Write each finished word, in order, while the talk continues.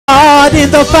in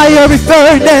the fiery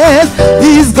furnace.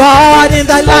 He's God in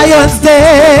the lion's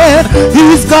den.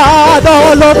 He's God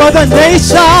all over the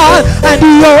nation, and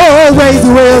he always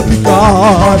will be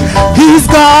God. He's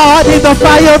God in the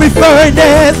fiery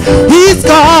furnace. He's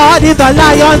God in the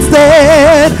lion's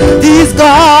den. He's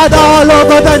God all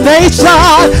over the nation,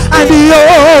 and he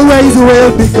always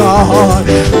will be God.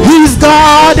 He's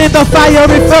God in the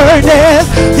fiery furnace.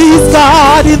 He's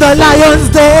God in the lion's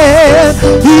den.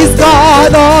 He's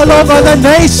God all over the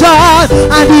nation,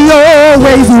 and he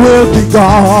always will be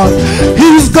God.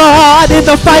 He's God in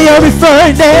the fiery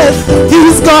furnace.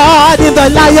 He's God in the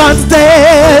lion's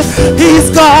den. He's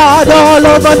God all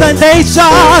over the nation,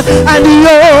 and he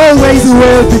always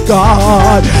will be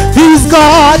God. He's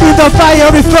God in the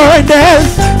fiery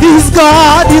furnace. He's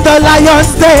God in the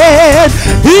lion's den.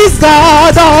 He's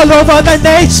God all over the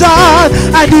nation,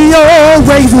 and he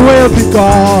always will be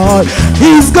God.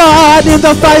 He's God in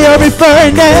the fiery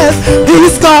furnace.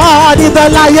 He's God in the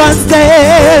lion's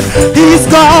den. He's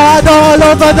God all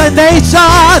over the nation,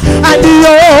 and he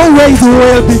always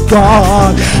will be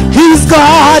God. He's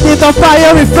God in the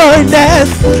fiery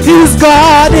furnace. He's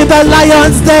God in the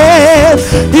lion's den.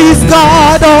 He's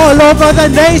God all over the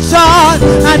nation,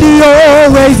 and he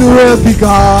always will be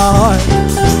God.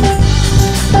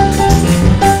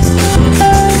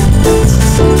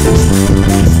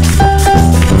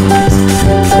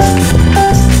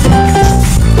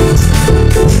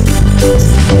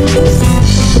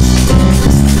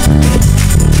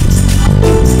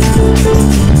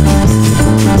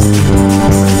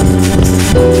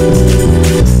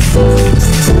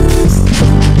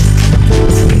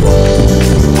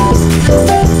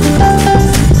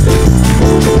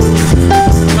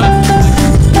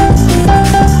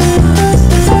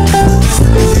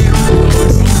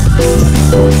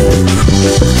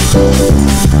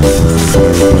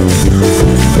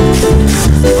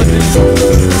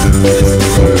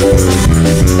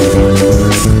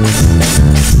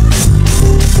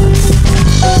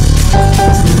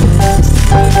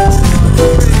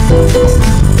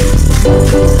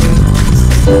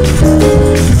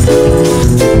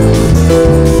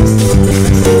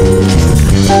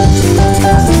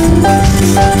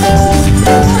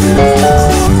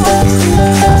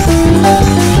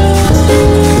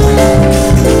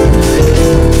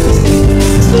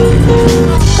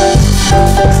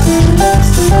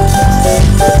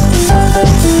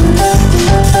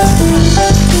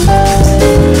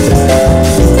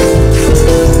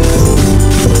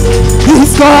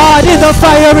 God in the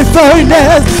fiery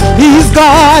furnace. He's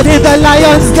God in the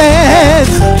lion's den.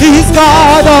 He's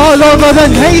God all over the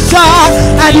nation,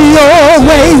 and he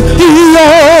always,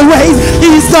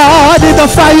 he's God in the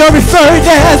fiery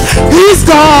furnace. He's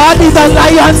God in the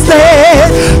lion's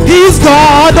den. He's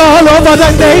God all over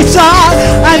the nation,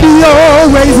 and he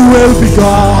always will be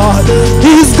God.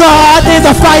 He's God in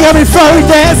the fiery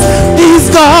furnace. He's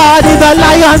God in the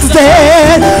lion's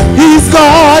den. He's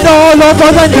God all over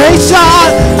the nation,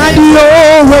 and he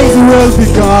always will be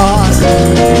God.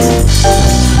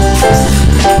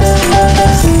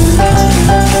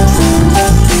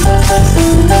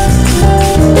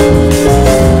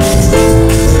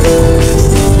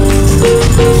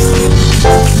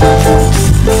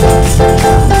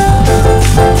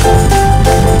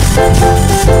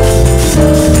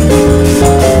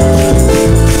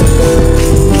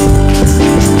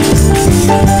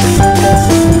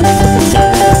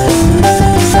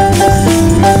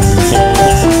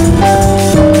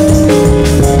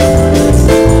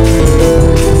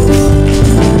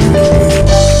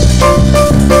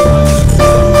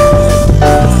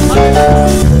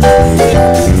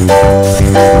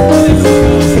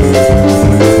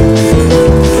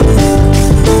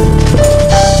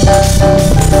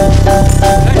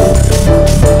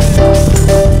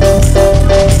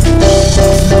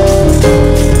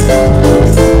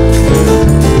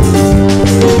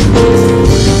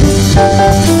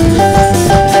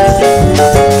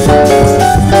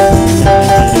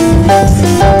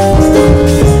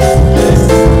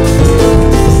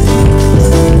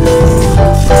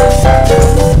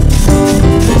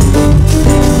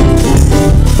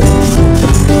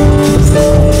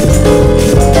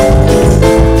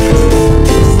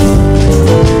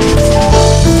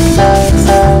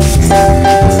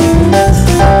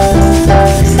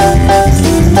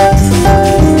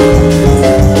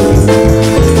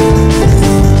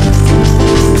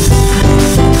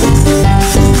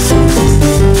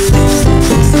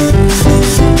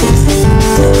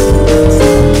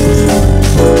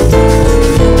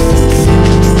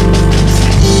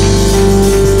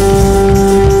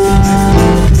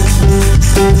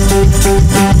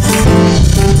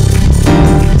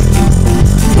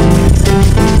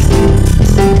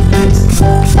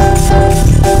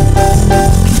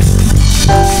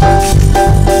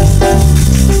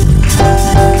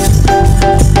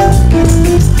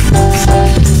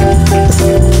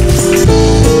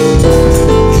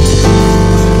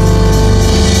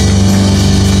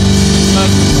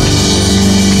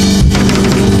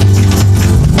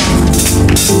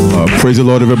 Praise the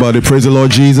Lord, everybody. Praise the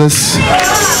Lord Jesus.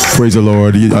 Praise the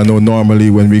Lord. I know normally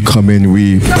when we come in,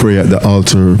 we pray at the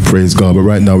altar. Praise God. But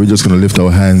right now, we're just going to lift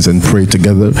our hands and pray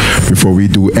together before we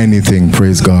do anything.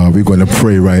 Praise God. We're going to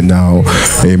pray right now.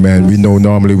 Amen. We know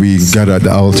normally we gather at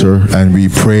the altar and we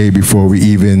pray before we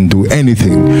even do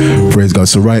anything. Praise God.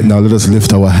 So right now, let us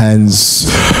lift our hands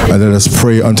and let us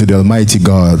pray unto the Almighty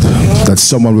God that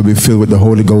someone will be filled with the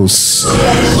Holy Ghost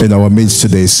in our midst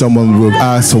today. Someone will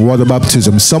ask for water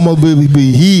baptism. Someone will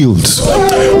be healed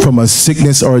from a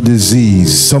sickness or a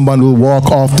disease. Someone will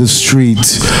walk off the street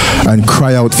and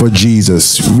cry out for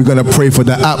Jesus. We're going to pray for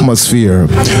the atmosphere,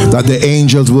 that the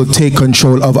angels will take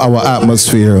control of our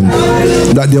atmosphere,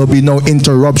 that there'll be no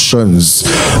interruptions,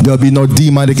 there'll be no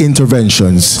demonic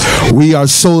interventions. We are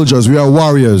soldiers, we are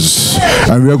warriors,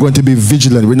 and we are going to be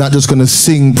vigilant. We're not just going to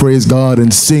sing, praise God,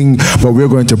 and sing, but we're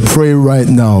going to pray right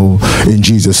now in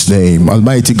Jesus' name.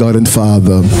 Almighty God and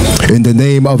Father, in the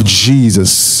name of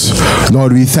Jesus,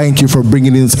 Lord, we thank you for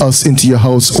bringing us into your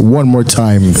house one more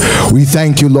time. We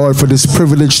thank you, Lord, for this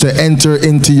privilege to enter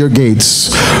into your gates.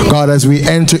 God, as we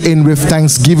enter in with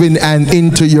thanksgiving and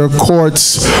into your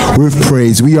courts with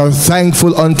praise, we are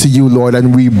thankful unto you, Lord,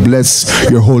 and we bless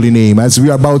your holy name. As we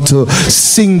are about to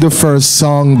sing the first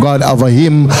song, God, of a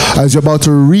hymn, as we're about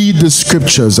to read the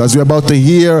scriptures, as we're about to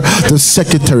hear the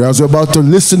secretary, as we're about to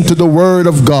listen to the word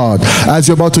of God, as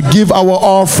we're about to give our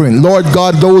offering, Lord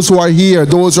God, those who are here,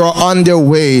 those who are on their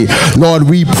way, Lord,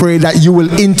 we pray that you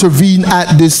will intervene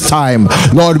at this time.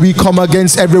 Lord, we come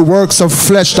against every works of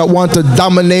flesh that want to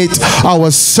dominate our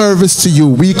service to you.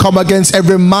 We come against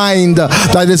every mind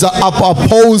that is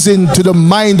opposing to the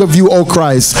mind of you, O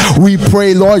Christ. We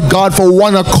pray, Lord God, for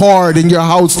one accord in your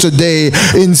house today,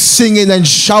 in singing and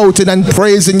shouting and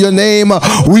praising your name.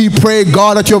 We pray,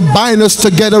 God, that you bind us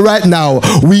together right now.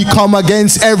 We come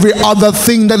against every other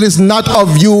thing that is not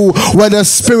of you, whether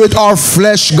spirit or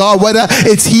flesh, God, whether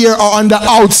it's here or on the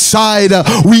outside.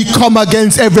 We come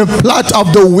against every plot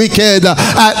of the wicked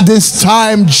at this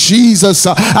time, Jesus,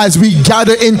 as we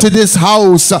gather into this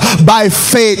house by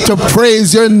faith to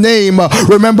praise your name.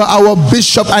 Remember our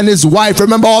bishop and his wife.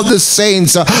 Remember all the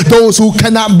saints, those who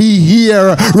cannot be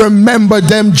here. Remember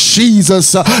them,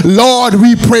 Jesus. Lord,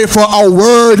 we pray for our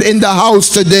word in the house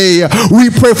today. We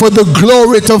pray for the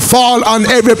glory to fall on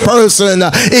every person.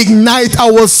 Ignite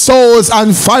our souls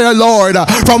on fire, Lord,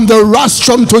 from the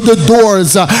rostrum to the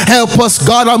doors. Help us,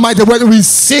 God Almighty, when we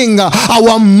sing,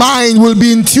 our mind will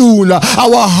be in tune,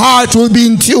 our heart will be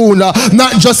in tune,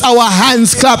 not just our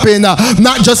hands clapping,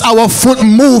 not just our foot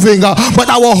moving, but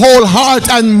our whole heart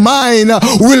and mind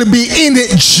will be in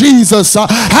it, Jesus.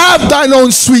 Have thine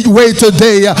own sweet way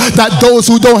today, that those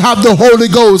who don't have the Holy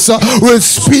Ghost will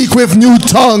speak with new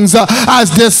tongues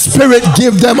as the Spirit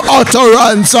give them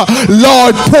utterance.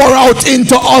 Lord, pour out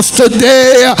into us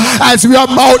today as we are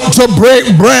about to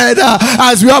break bread,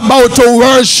 as we are about to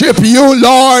worship you,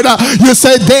 Lord. You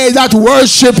said they that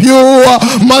worship you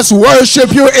must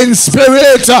worship you in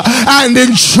spirit and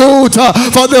in truth,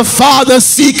 for the Father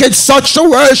seeketh such to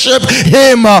worship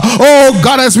him. Oh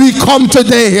God, as we come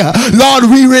today, Lord,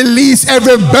 we release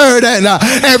every burden,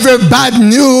 every bad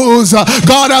news,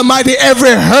 God Almighty,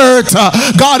 every hurt,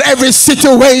 God, every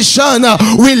situation,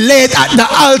 we lay it at the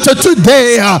altar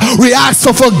today. We ask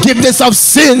for forgiveness of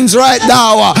sins right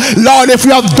now. Lord, if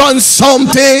we have done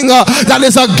something that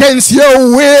is against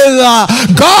your will,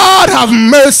 God, have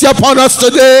mercy upon us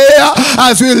today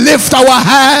as we lift our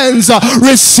hands.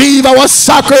 Receive our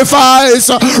sacrifice,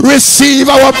 receive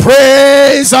our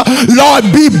praise. Lord,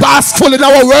 be bashful in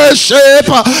our worship.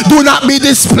 Do not be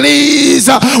displeased,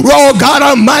 oh God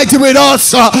Almighty, with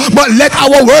us, but let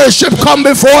our worship come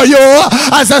before you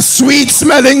as a sweet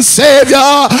smelling Savior.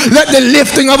 Let the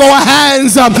lifting of our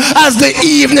hands as the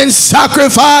evening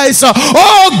sacrifice.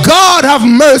 Oh God, have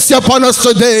mercy upon us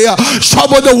today.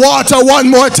 Trouble the water one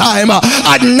more time.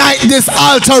 Ignite this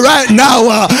altar right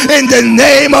now in the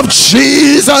name of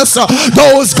Jesus.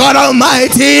 Those, God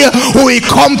Almighty, who we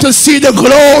come to see the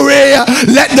glory,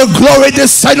 let the glory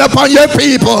descend upon your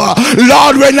people.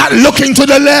 Lord, we're not looking to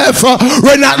the left,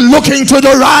 we're not looking to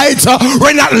the right,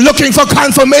 we're not looking for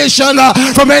confirmation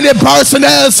from any person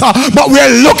else, but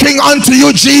we're looking unto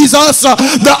you, Jesus,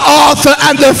 the author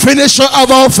and the finisher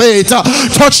of our faith.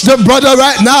 Touch the brother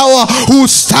right now who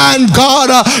stand, God,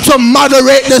 to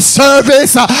moderate the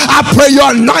service. I pray you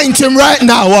anoint him right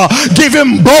now. Give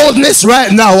him boldness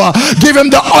right now. Give him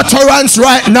the utterance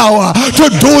right now to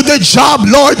do the job,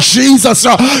 Lord Jesus.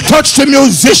 Touch the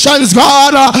musicians,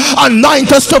 God.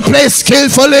 Anoint us to play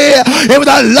skillfully with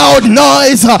a loud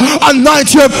noise.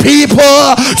 Anoint your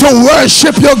people to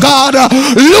worship your God.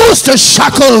 Loose the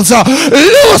shackles.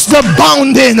 Loose the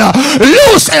bounding.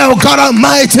 Loose, oh God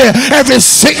Almighty, every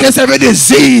sickness, every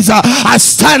disease. I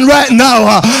stand right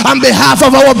now on behalf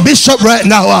of our bishop right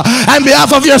now. On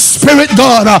behalf of your spirit,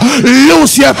 God.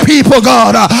 Loose your people,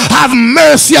 God. Have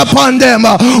mercy upon them.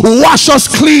 Wash us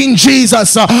clean,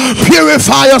 Jesus.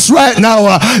 Purify us right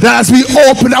now. That as we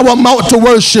open our mouth to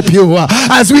worship you,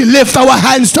 as we lift our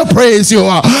hands to praise you,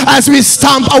 as we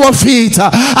stamp our feet,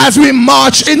 as we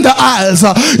march in the aisles,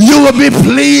 you will be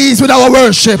pleased with our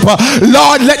worship.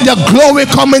 Lord, let the glory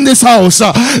come in this house.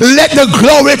 Let the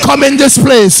glory come in this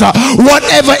place.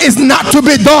 Whatever is not to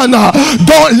be done,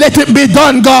 don't let it be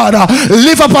done, God.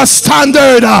 Lift up a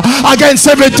standard against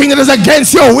everything that is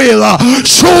against your will.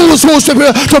 Choose who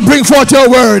to bring forth your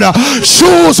word.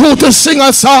 Choose who to sing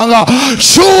a song.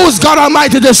 Choose, God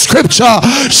Almighty, the scripture.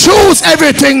 Choose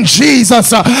everything,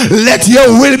 Jesus. Let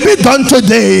your will be done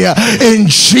today in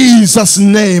Jesus'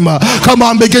 name. Come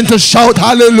on, begin to shout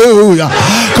hallelujah.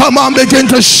 Come on, begin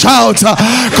to shout.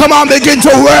 Come on, begin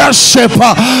to worship.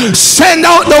 Send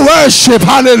out the worship.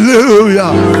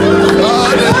 Hallelujah.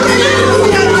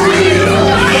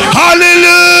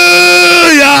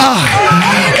 Hallelujah.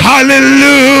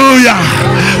 Hallelujah.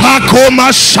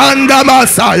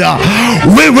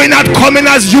 We're not coming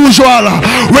as usual.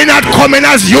 We're not coming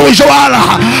as usual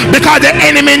because the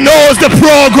enemy knows the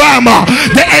program.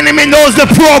 The enemy knows the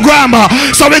program.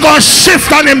 So we're going to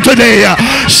shift on him today.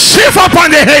 Shift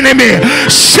upon the enemy.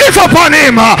 Shift upon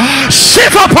him.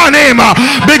 Shift upon him.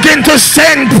 Begin to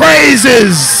send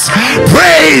praises.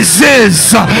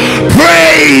 Praises.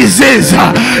 Praises.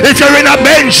 If you're in a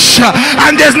bench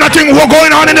and there's nothing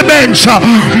going on in the bench,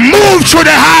 move through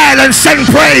the aisle and send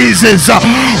praises.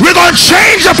 We're going to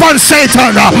change upon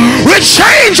Satan. We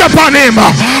change upon him.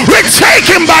 We take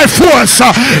him by force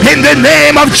in the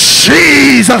name of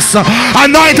Jesus.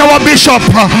 Anoint our bishop.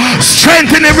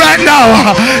 Strengthen him right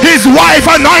now. His wife,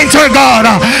 anoint her, God.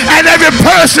 And every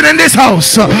person in this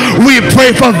house, we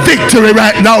pray for victory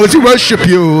right now as we worship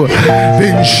you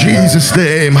in Jesus'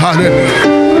 name.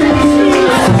 Hallelujah.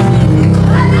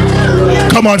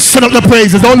 Come on, set up the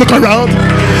praises. Don't look around.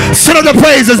 Set up the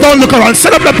praises. Don't look around.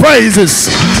 Set up the praises.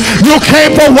 You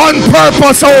came for one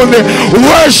purpose only.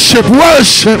 Worship.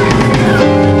 Worship.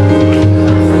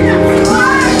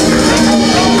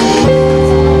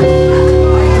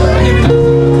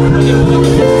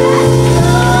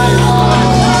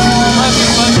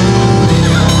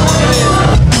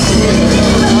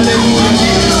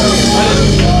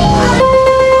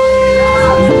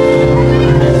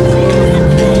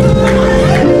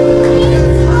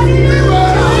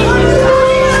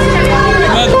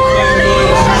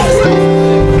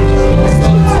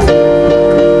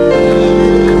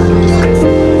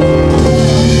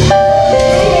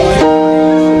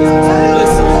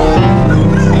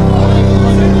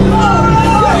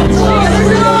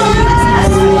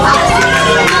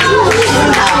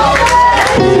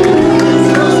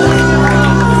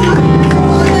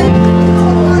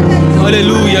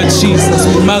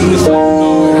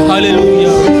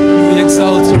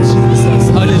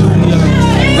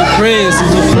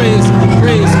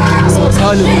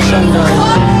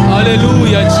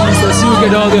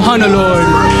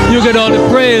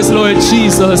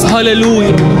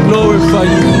 Hallelujah. Glorify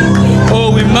you. Oh,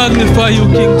 we magnify you,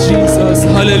 King Jesus.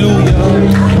 Hallelujah.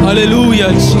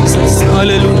 Hallelujah, Jesus.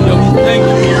 Hallelujah. We thank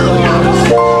you, God.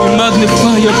 We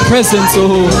magnify your presence,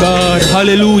 oh God.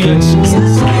 Hallelujah, Jesus. We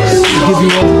give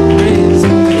you all the praise.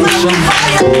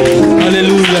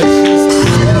 Hallelujah, Jesus.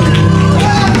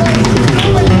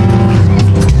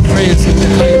 Praise you, the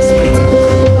highest.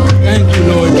 Thank you,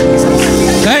 Lord Jesus.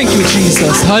 Thank you,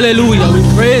 Jesus. Hallelujah. We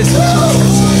praise you,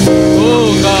 Jesus.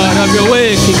 Oh God, have your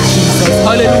way, King Jesus.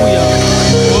 Hallelujah.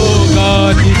 Oh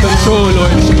God, be control, Lord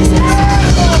Jesus.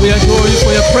 We adore you for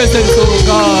your presence, oh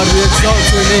God. We exalt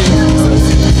your name,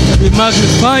 Jesus. We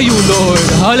magnify you, Lord.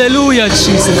 Hallelujah,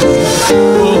 Jesus.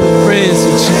 Oh, praise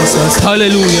you, Jesus.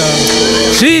 Hallelujah.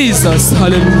 Jesus,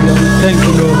 hallelujah. We thank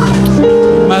you, Lord.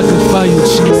 We magnify you,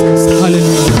 Jesus.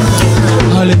 Hallelujah.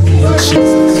 Hallelujah,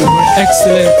 Jesus.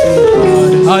 Excellent,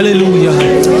 God. Hallelujah.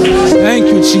 Thank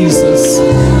you, Jesus.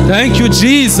 Thank you,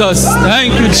 Jesus.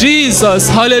 Thank you, Jesus.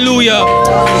 Hallelujah.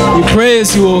 We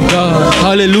praise you, oh God.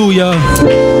 Hallelujah.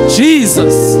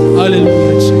 Jesus.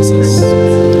 Hallelujah, Jesus.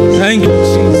 Thank you,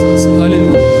 Jesus.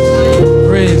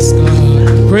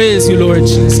 praise you, Lord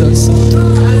Jesus.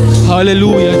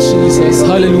 Hallelujah, Jesus.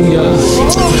 Hallelujah.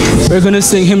 We're going to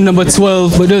sing hymn number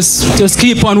 12, but just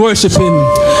keep on worshiping.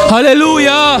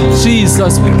 Hallelujah,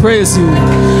 Jesus. We praise you.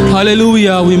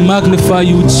 Hallelujah. We magnify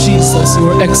you, Jesus.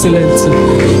 You are excellent.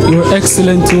 You are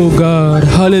excellent, oh God.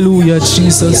 Hallelujah,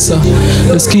 Jesus.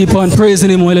 Let's keep on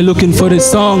praising him while we're looking for this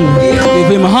song.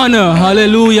 Give him honor.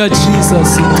 Hallelujah,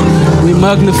 Jesus. We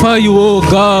magnify you, oh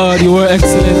God. You are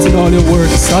excellent in all your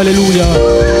works. Hallelujah.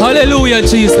 Hallelujah,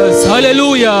 Jesus.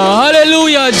 Hallelujah.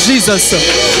 Hallelujah, Jesus.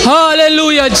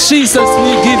 Hallelujah, Jesus.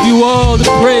 We give you all the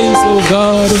praise, oh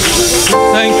God.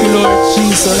 Thank you, Lord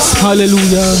Jesus.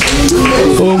 Hallelujah.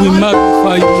 Oh, we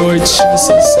magnify you, Lord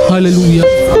Jesus. Hallelujah.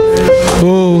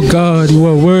 Oh God, you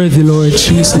are worthy, Lord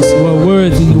Jesus. You are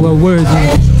worthy. You are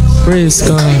worthy. Praise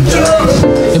God.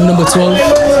 Hymn number 12.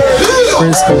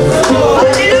 Praise God.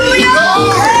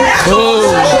 Oh,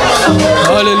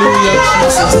 hallelujah,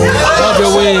 Jesus. Have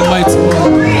your way, mighty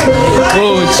one.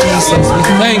 Oh, Jesus.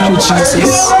 Thank you,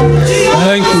 Jesus.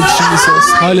 Thank you, Jesus.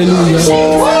 Hallelujah.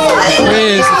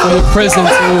 Praise for your presence,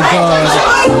 oh God.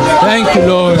 Thank you,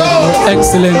 Lord. You're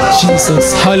excellent,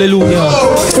 Jesus. Hallelujah.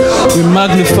 We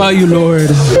magnify you, Lord.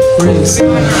 Praise.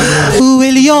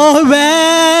 Will your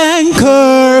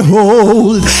anchor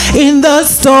hold in the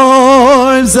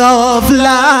storms of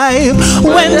life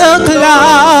when the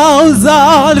clouds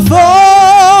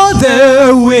unfold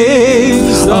their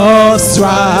wings of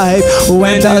strife,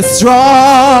 when the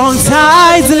strong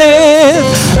tides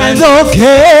lift and the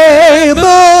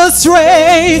cables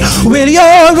stray? Will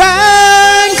your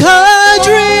anchor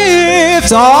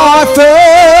drift or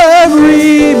firm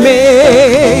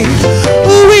remain?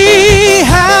 We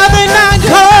have an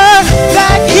anchor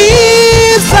that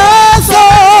keeps us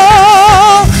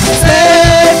all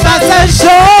steadfast and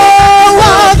sure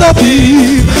while the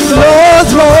billows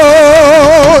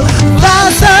roll,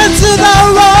 fastened to the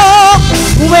rock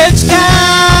which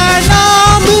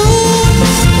cannot move,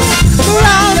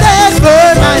 grounded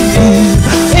firm and deep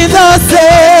in the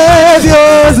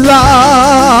Savior's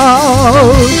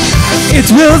love. It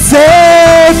will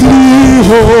safely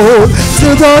hold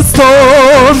till the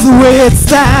storms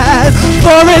withstand,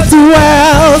 for it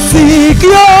dwells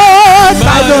secured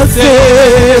by the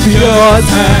Savior's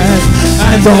hand,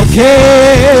 and the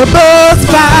cables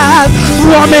fast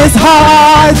from his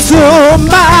heart to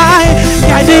mine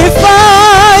can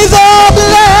defy the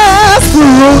blessed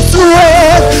through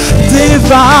strength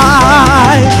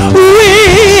divine.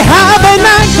 We have an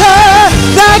anchor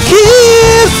that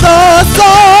keeps us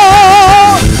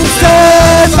all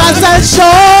steadfast and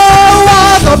sure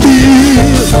while the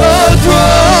billows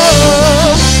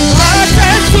roll,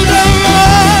 fastened to the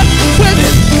rock when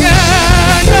it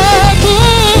cannot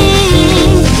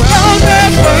move,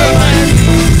 grounded firm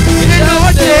in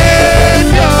our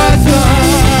Savior's love.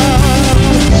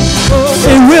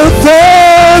 It will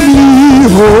firmly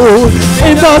hold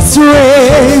in the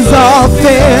strings of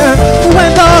fear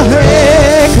when the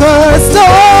anchor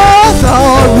stars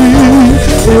are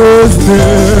reached is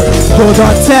near. For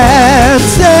the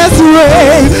tempest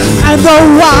rain and the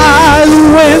wild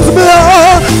winds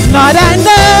blow, not an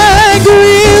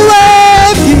angry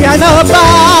wave can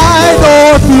abide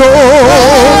or flow.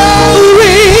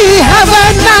 We have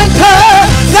an anchor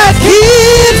that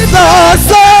keeps the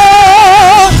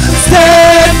soul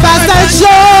steadfast and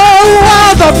sure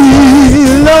while the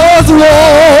billows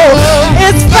roll.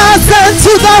 It's fastened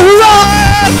to the rock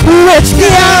which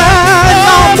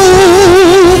cannot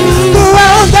move,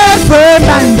 grounded firm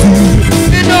and deep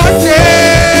in our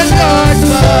Savior's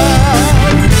love.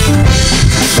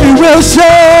 It will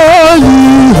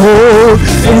surely hold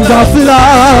in the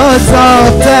floods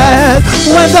of death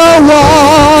when the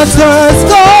waters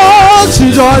go to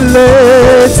your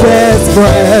latest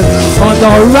breath. On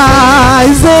the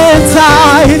rising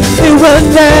tide, it will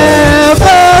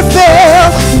never fail,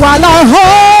 while our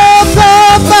hopes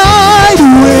abide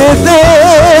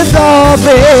within the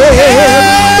veil.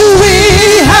 We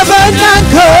have an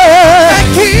anchor that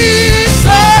keeps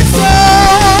our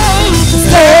soul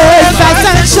steadfast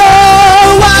and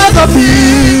sure while the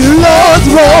billows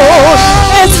roll.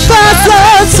 It's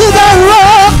fastened to the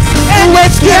rock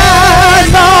which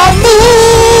cannot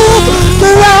move,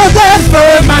 grounded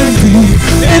firm and deep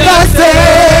in the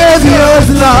Savior's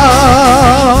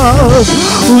love.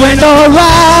 When our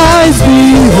eyes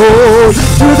behold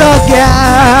through the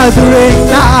gathering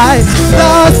night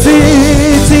the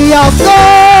city of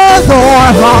God or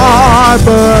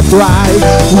harbor bright,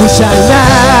 we shall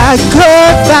anchor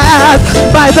fast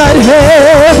by that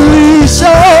heavenly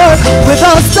shore with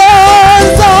the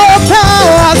stars of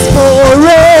past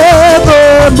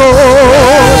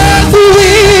forevermore.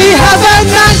 We have an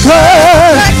anchor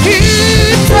that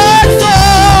keeps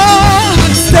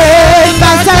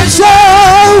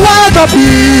the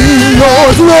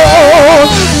billows roll.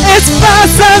 It's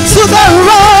fastened to the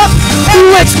rock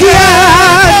which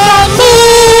cannot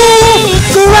move.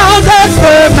 Grounded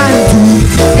firm and deep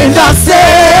in the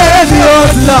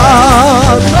Savior's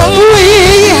love.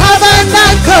 We have an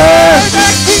anchor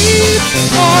that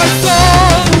keeps our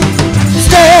soul.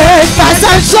 Steadfast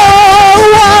and sure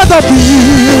while the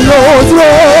billows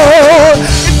roll.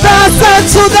 Fastened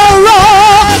to the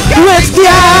rock which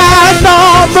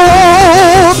cannot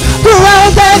move.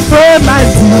 Grounded firm and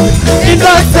deep in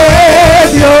the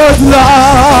Savior's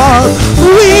love.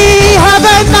 We have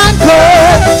an anchor.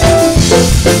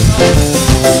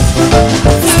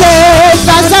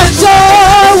 Steadfast and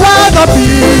sure while the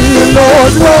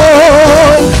billows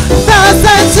roll.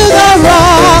 Fastened to the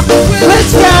rock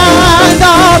which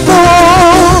cannot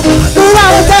move.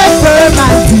 Grounded firm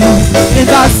and deep in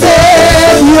the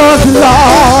Savior's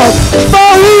love.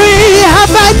 For we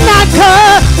have an anchor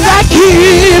that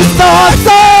keeps our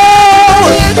soul.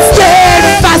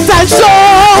 Steadfast and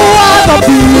sure while the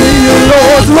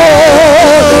billows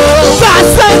roll.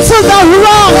 Fastened to the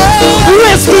rock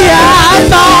which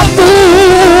cannot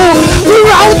move.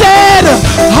 Grounded,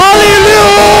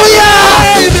 hallelujah.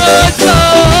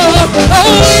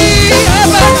 We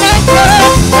have an anchor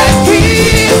that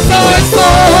keeps our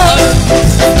soul.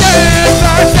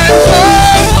 Steadfast and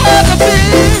sure while the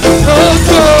billows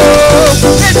roll.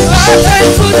 It's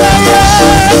fastened to the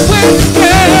rock which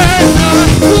cannot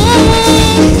move.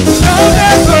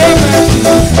 Grounded firmly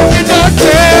in the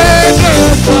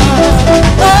Savior's love.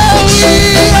 Oh, we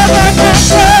have an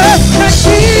anchor that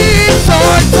keeps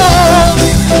our soul.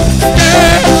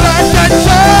 Steadfast and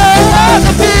sure while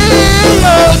the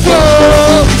billows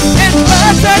roll. It's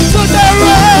fastened to the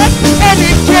rock and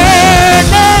it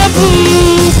cannot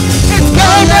move. It's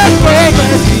grounded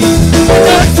firmly in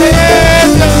the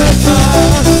Savior's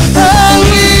love. Oh,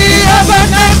 we have an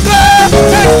anchor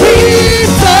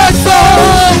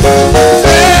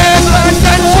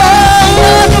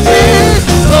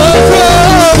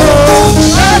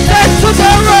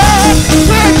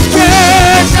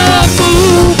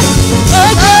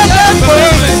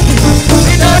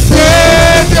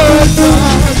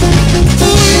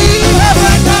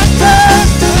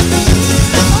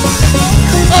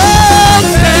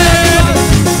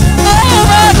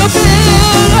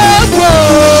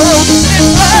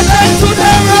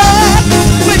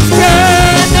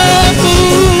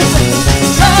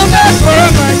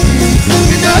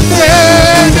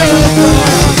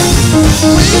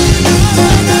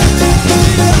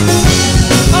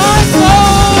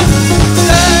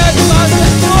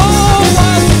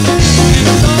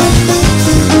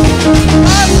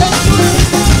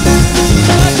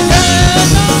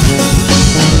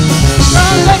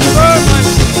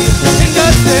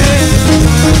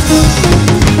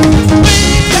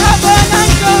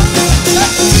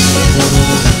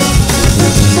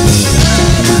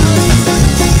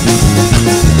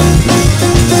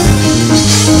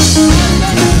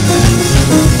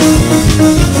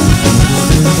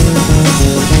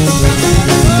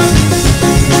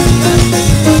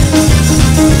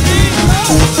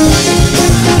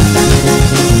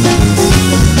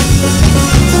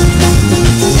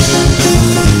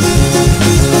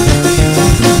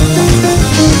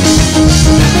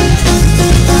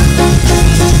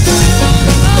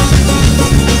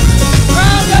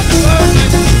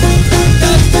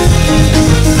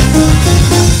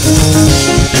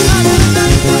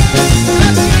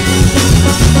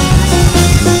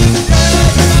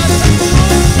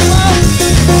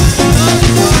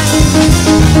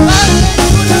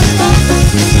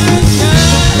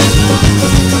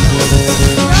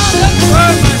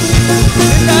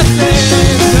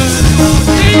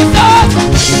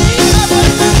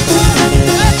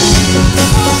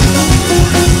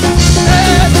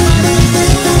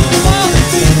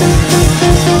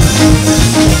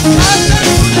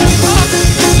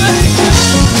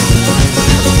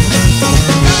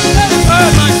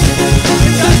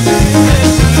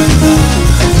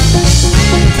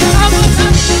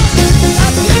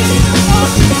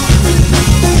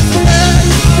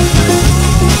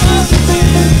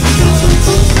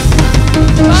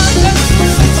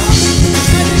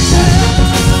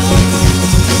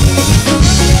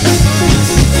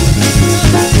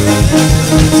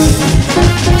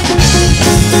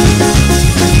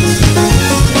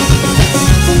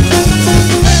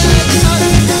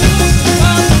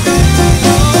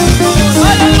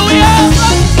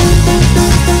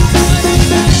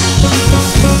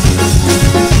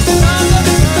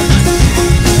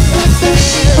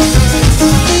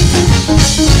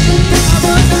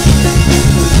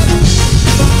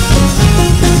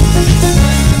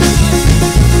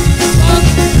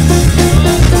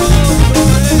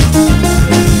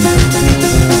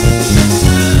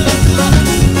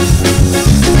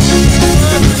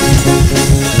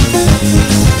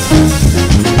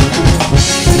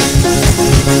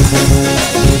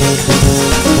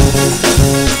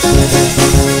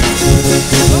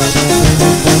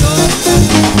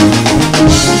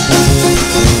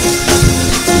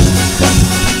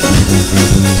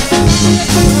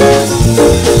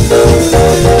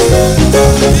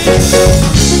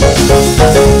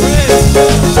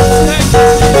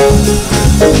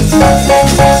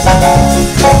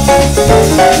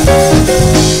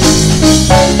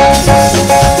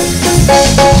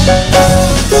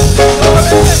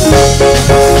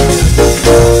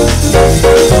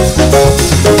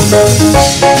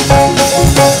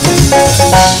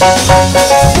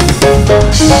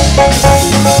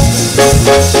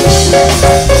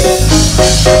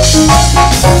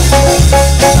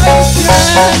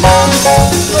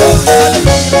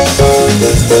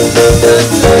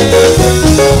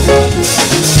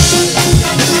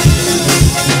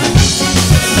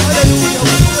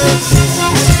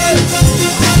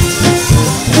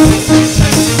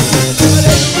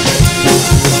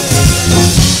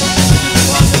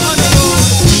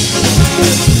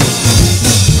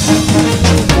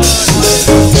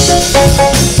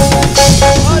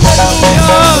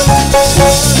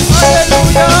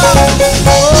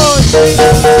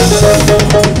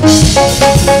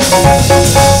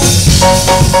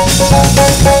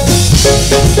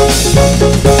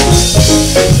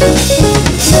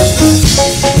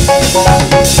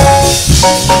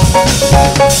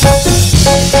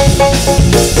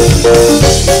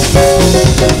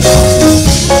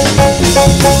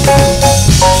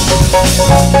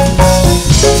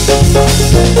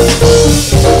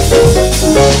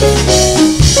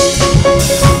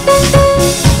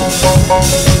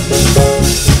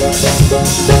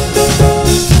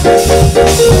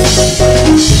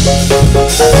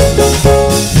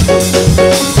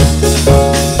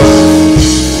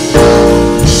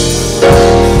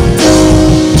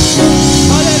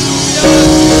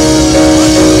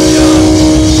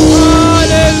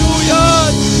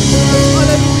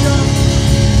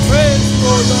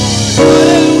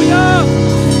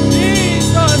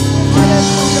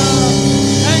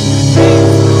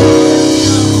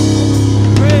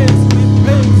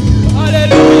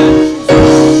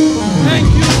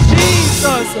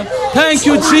Thank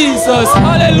you, Jesus.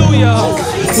 Hallelujah.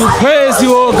 We praise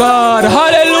you, oh God.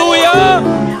 Hallelujah.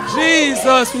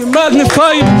 Jesus, we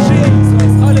magnify you,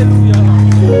 Jesus. Hallelujah.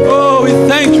 Oh, we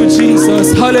thank you,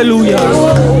 Jesus. Hallelujah.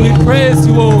 We praise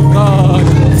you, oh God.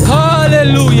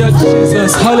 Hallelujah,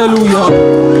 Jesus. Hallelujah.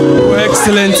 You are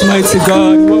excellent, mighty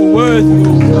God. You are worthy,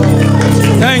 oh God.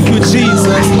 Thank you,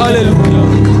 Jesus. Hallelujah.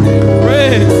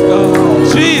 Praise God.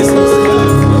 Jesus.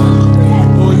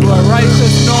 Oh, you are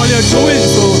righteous in all your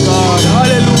doings, oh God.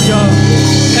 Hallelujah.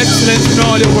 Excellent in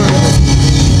all your works.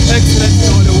 Excellent in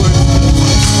all your works.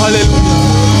 Hallelujah.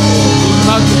 We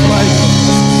magnify you.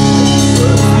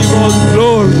 Give all the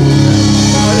glory.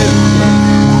 Hallelujah.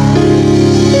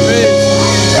 Praise.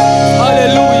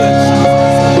 Hallelujah.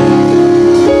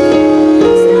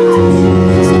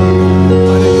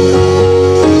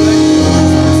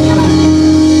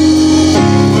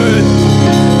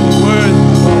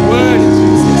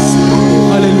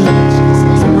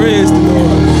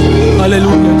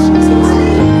 Hallelujah, Jesus.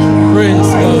 Praise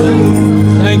God.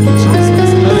 Thank you, Jesus.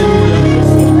 Hallelujah.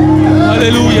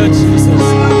 Hallelujah, Jesus.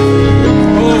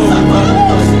 Oh,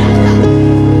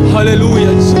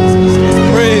 hallelujah, Jesus.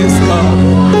 Praise God.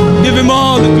 Give him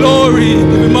all the glory.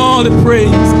 Give him all the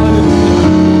praise.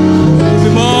 Hallelujah.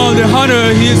 Give him all the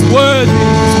honor. He is worthy. He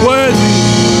is worthy.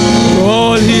 For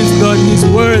all he has done, he is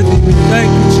worthy.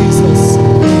 Thank you, Jesus.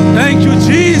 Thank you,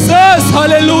 Jesus.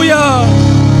 Hallelujah.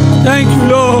 Thank you,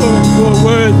 Lord. You are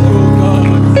worthy, oh God.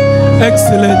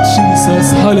 Excellent, Jesus.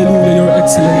 Hallelujah. You're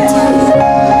excellent.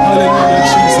 Hallelujah,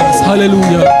 Jesus.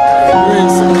 Hallelujah.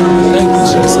 Praise God. Thank you,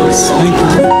 Jesus. Thank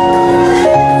you.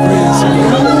 Praise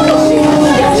God.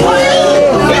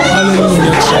 Hallelujah,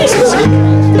 Jesus. Praise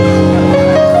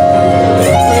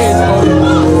God.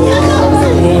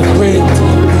 You are great.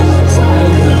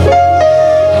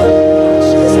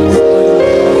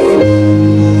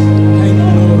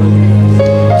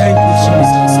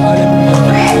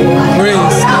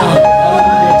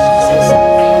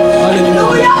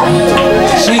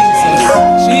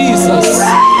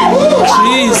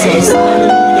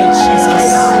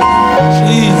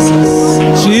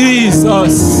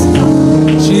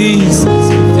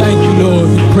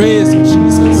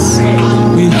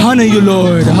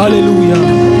 Lord, hallelujah.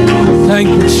 Thank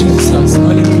you, Jesus.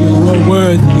 Hallelujah. You are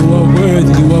worthy, you are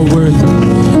worthy, you are worthy.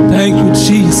 Thank you,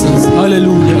 Jesus.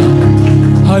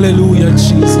 Hallelujah. Hallelujah,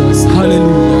 Jesus.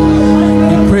 Hallelujah.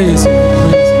 We praise you.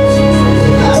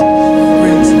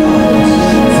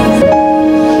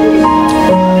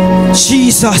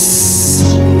 Jesus.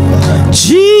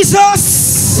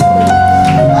 Jesus.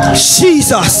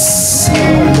 Jesus.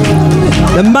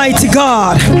 The mighty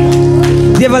God.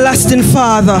 The everlasting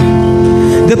Father,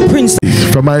 the Prince.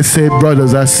 For my saved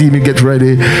brothers, I see me get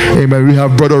ready. Amen. We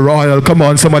have Brother Royal. Come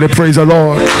on, somebody praise the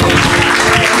Lord.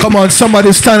 Come on,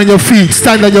 somebody stand on your feet.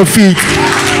 Stand on your feet.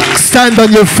 Stand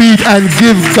on your feet and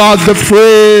give God the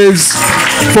praise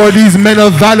for these men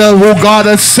of valor who God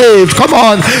has saved. Come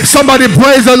on, somebody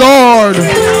praise the Lord.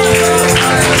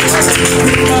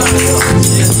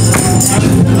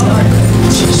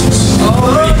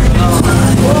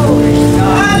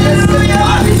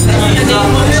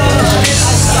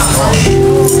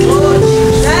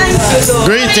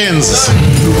 Greetings.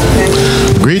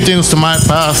 Greetings to my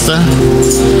pastor.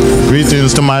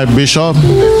 Greetings to my bishop.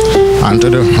 And to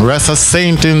the rest of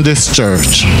saints in this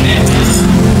church.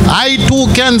 I too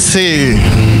can say,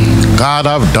 God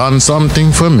have done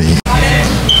something for me.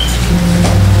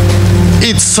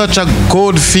 It's such a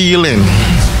good feeling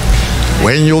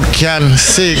when you can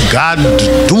say, God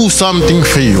do something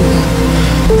for you.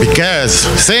 Because,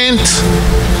 saints,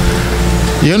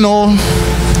 you know,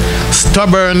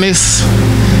 stubbornness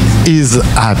is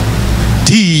a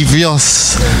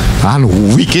devious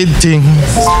and wicked thing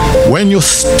when you're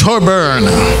stubborn.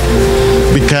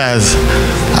 Because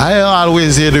I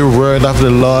always hear the word of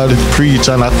the Lord preach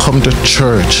and I come to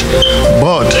church,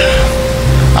 but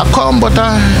I come, but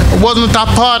I wasn't a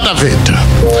part of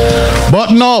it.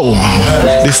 But no,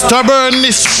 the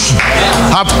stubbornness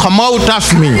have come out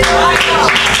of me.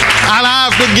 And I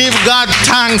have to give God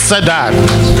thanks for that.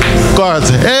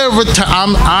 Because every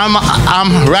time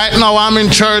I'm right now I'm in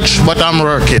church, but I'm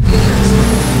working.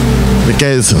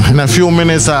 Because in a few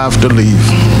minutes I have to leave.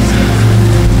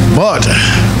 But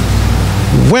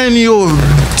when you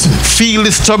feel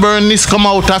the stubbornness come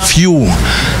out of you,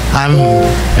 and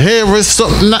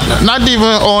not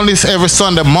even only every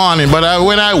Sunday morning, but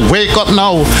when I wake up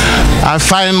now, I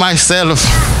find myself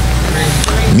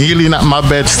kneeling at my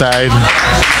bedside,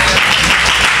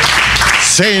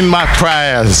 saying my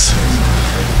prayers.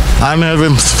 And every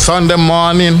Sunday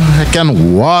morning, I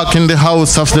can walk in the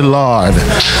house of the Lord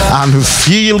and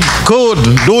feel good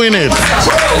doing it.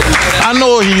 I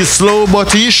know He's slow,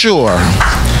 but He's sure.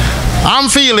 I'm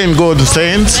feeling good,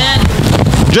 saints.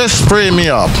 Just pray me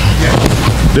up.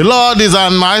 The Lord is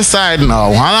on my side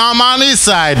now, and I'm on His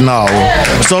side now.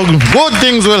 So good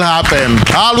things will happen.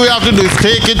 All we have to do is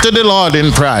take it to the Lord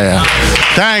in prayer.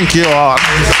 Thank you all.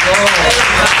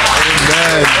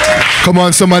 Amen. Come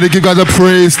on, somebody give God the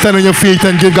praise. Stand on your feet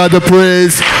and give God the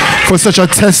praise for such a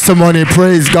testimony.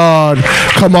 Praise God.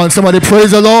 Come on, somebody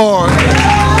praise the Lord.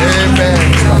 Amen.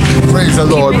 Praise the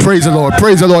Lord. Praise the Lord.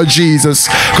 Praise the Lord Jesus.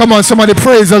 Come on, somebody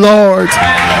praise the Lord.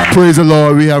 Praise the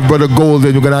Lord. We have Brother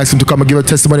Golden. We're going to ask him to come and give a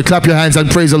testimony. Clap your hands and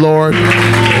praise the Lord.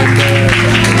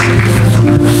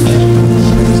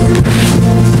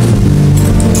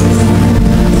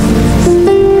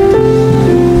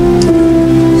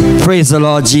 Praise the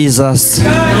Lord Jesus.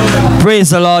 Praise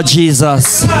the Lord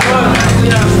Jesus.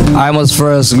 I must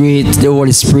first greet the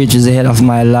Holy Spirit, who is the head of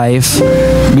my life.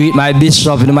 Greet my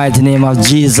bishop in the mighty name of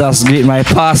Jesus. Greet my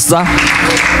pastor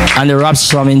and the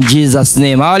rapture in Jesus'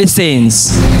 name. All the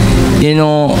saints, you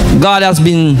know, God has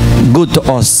been good to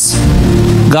us.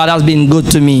 God has been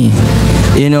good to me.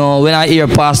 You know, when I hear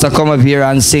Pastor come up here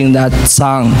and sing that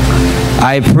song,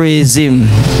 I praise him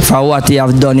for what he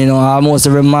have done. You know, almost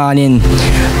every morning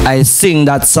I sing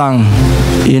that song,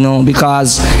 you know,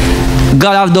 because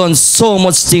God have done so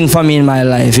much things for me in my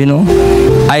life, you know.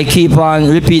 I keep on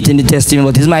repeating the testimony,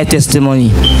 but it's my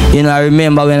testimony. You know, I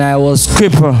remember when I was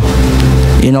crippled,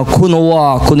 you know, couldn't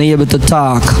walk, couldn't be able to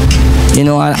talk. You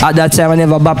know, and at that time I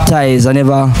never baptized, I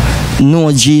never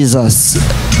knew Jesus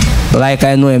like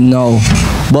I know him now.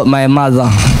 But my mother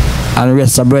and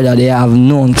rest of brother, they have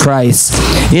known Christ.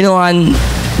 You know, and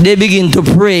they begin to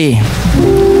pray.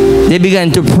 They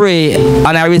began to pray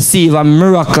and I receive a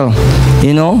miracle,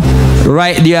 you know.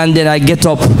 Right there and then I get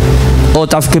up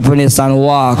out of crippleness and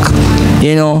walk,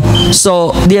 you know.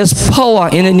 So there's power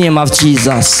in the name of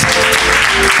Jesus.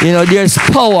 You know, there's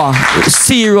power,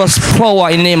 serious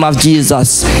power in the name of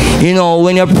Jesus. You know,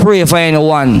 when you pray for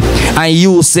anyone and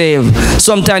you save,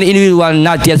 sometimes the individual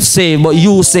not yet saved, but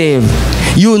you save.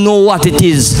 You know what it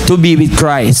is to be with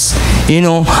Christ. You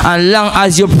know, and long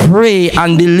as you pray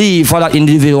and believe for that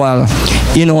individual,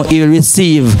 you know, he will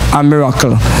receive a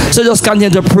miracle. So just continue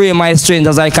to pray, my strength,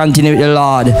 as I continue with the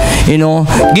Lord. You know,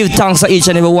 give thanks to each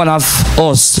and every one of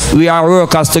us. We are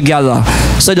workers together.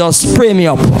 So just pray me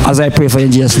up as I pray for you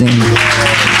in Jesus' name.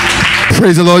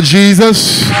 Praise the Lord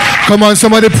Jesus. Come on,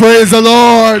 somebody praise the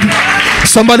Lord.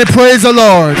 Somebody praise the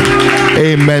Lord.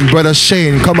 Amen. Brother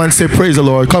Shane, come and say praise the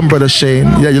Lord. Come, Brother Shane.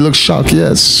 Yeah, you look shocked.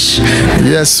 Yes.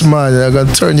 Yes, man. I'm going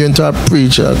to turn you into a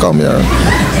preacher. Come here.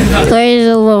 Praise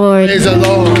the Lord. Praise the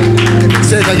Lord.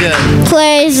 Say it again.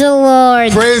 Praise the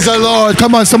Lord. Praise the Lord.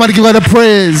 Come on, somebody give God a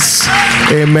praise.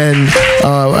 Amen.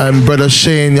 And Brother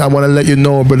Shane, I want to let you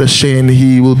know, Brother Shane,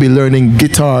 he will be learning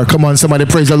guitar. Come on, somebody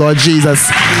praise the Lord Jesus.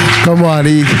 Come on,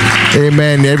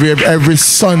 amen. Every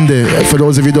Sunday, for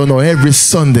those of you who don't know, every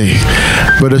Sunday,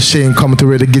 Brother Shane come to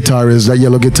where the guitar is, that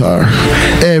yellow guitar.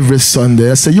 Every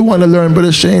Sunday. I said, you want to learn,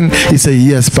 Brother Shane? He said,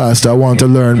 yes, Pastor, I want to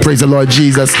learn. Praise the Lord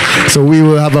Jesus. So we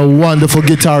will have a wonderful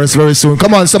guitarist very soon.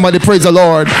 Come on, somebody praise the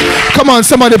Lord. Come on,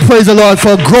 somebody praise the Lord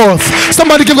for growth.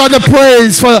 Somebody give God the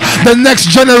praise for the next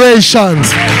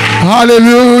generations.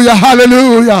 Hallelujah,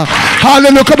 hallelujah,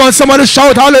 hallelujah. Come on, somebody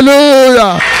shout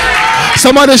hallelujah.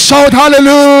 Somebody shout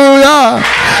hallelujah.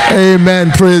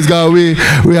 Amen. Praise God. We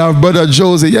have Brother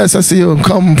Josie. Yes, I see you.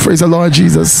 Come, praise the Lord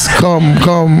Jesus. Come.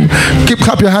 Keep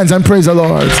clap your hands and praise the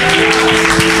Lord.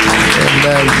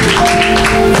 Amen.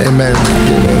 Amen.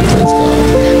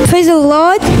 Praise the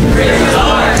Lord. Praise the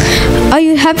Lord. Are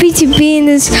you happy to be in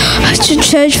this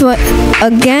church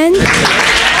again?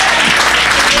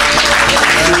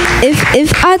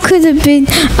 If I could have been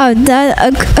dead,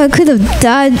 I could have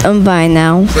died by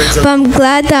now. But I'm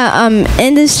glad that I'm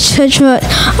in this church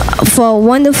for a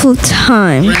wonderful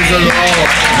time.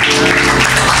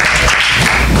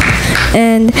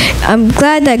 And I'm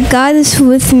glad that God is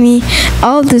with me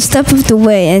all the step of the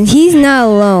way, and He's not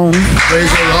alone.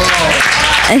 Praise the Lord.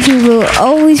 And He will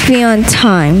always be on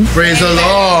time. Praise the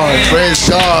Lord. Praise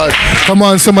God. Come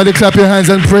on, somebody clap your hands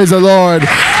and praise the Lord.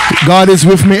 God is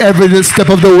with me every step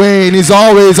of the way, and He's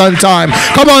always on time.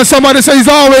 Come on, somebody say He's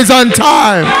always on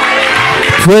time.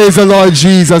 Praise the Lord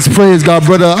Jesus. Praise God.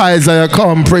 Brother Isaiah,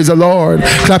 come. Praise the Lord.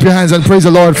 Clap your hands and praise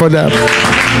the Lord for them.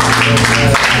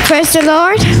 Praise the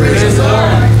Lord. Praise the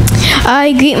Lord.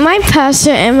 I greet my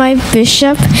pastor and my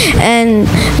bishop and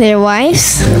their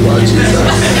wives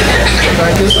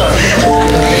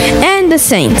and the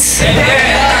saints.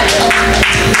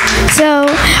 So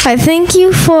I thank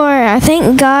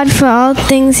God for all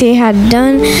things He had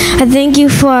done. I thank you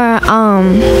for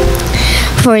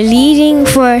leading,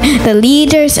 for the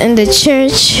leaders in the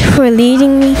church, for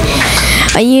leading me.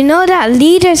 You know that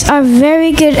leaders are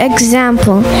very good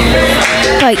example.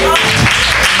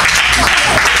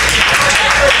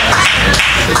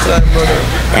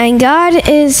 And God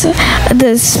is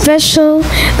the special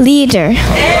leader.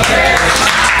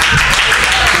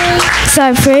 So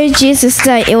I pray, Jesus,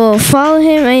 that you will follow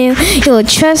Him and you will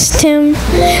trust Him,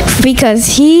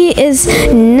 because He is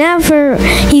never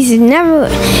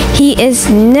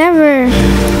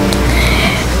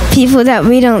people that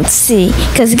we don't see,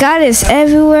 because God is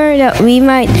everywhere that we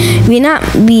might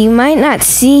not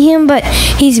see Him, but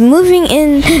He's moving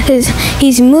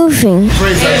He's moving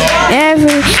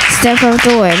every step of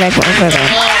the way.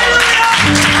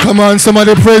 Come on,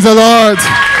 somebody praise the Lord.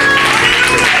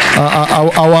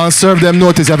 I want to serve them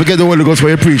notice. I forget the Holy Ghost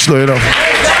where you preach, Lord, you know.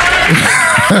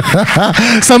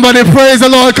 Somebody praise the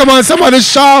Lord. Come on, somebody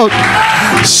shout.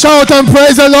 Shout and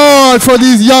praise the Lord for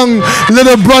these young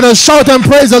little brothers. Shout and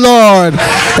praise the Lord.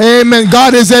 Amen.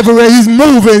 God is everywhere. He's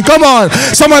moving. Come on.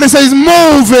 Somebody say He's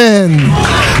moving.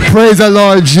 Praise the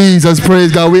Lord Jesus.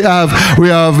 Praise God. We have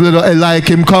little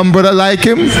Eliakim. Come, brother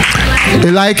Eliakim.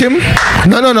 Eliakim?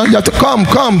 No. You have to come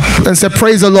and say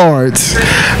praise the Lord.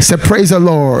 Say praise the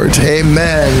Lord.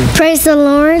 Amen. Praise the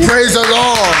Lord. Praise the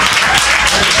Lord.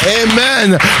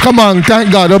 Amen. Come on,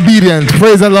 thank God, obedient.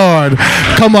 Praise the Lord.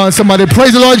 Come on, somebody.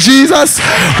 Praise the Lord Jesus.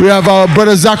 We have our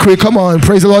brother Zachary. Come on,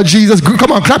 praise the Lord Jesus.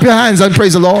 Come on, clap your hands and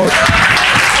praise the Lord.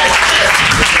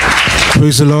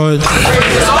 Praise the Lord.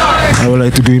 I would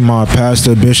like to greet my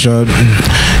pastor, bishop,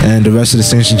 and the rest of the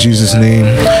saints in Jesus' name.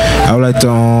 I would like to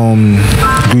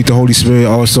greet the Holy Spirit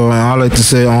also, and I would like to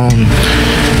say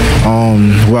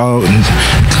well,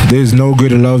 there's no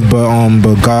greater love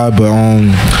but God, but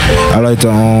I like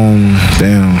to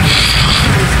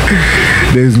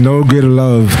there's no greater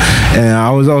love. And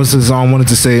I was also wanted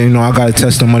to say, I got a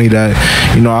testimony that,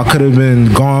 I could have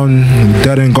been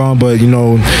dead and gone, but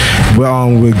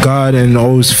with God and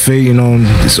always faith,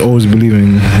 it's always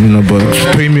believing, but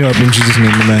pray me up in Jesus'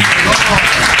 name, amen.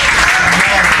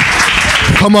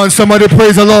 Come on, somebody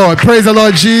praise the Lord. Praise the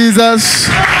Lord Jesus.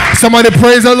 Somebody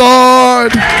praise the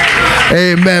Lord.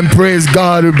 Amen. Praise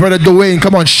God. Brother Dwayne,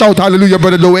 come on, shout hallelujah,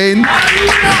 Brother Dwayne.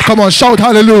 Come on, shout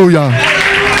hallelujah.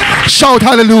 Shout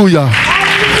hallelujah.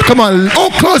 Come on,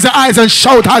 close your eyes and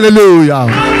shout hallelujah.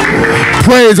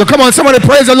 Praise. Come on, somebody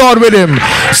praise the Lord with him.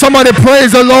 Somebody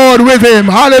praise the Lord with him.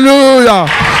 Hallelujah.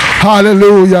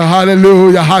 Hallelujah,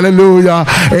 hallelujah, hallelujah.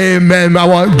 Amen. I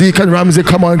want Deacon Ramsey,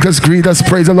 come on, just greet us.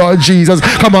 Praise the Lord Jesus.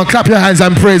 Come on, clap your hands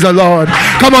and praise the Lord.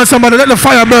 Come on, somebody, let the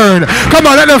fire burn. Come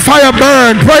on, let the fire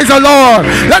burn. Praise the Lord.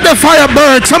 Let the fire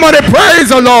burn. Somebody praise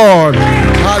the Lord.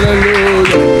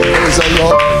 Hallelujah. Praise the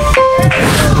Lord.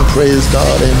 Praise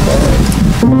God. Amen.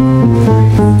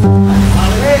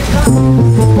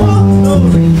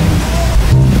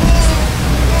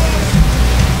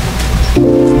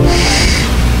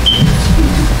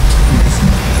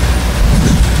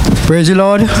 Praise the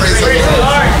Lord.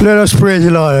 Let us praise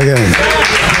the Lord again.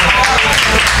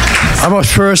 I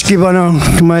must first give honor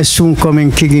to my soon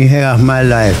coming King here of my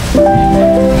life,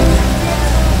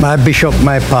 my bishop,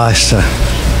 my pastor,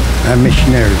 my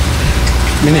missionary,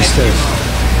 ministers.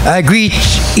 I greet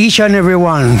each and every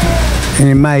one in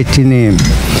the mighty name.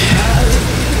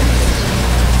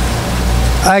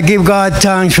 I give God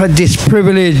thanks for this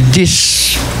privilege,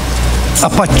 this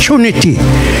opportunity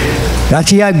that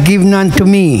He has given unto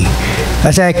me,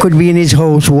 that I could be in His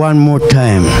house one more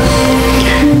time.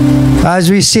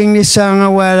 As we sing this song a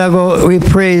while ago, we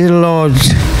praise the Lord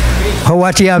for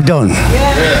what He has done.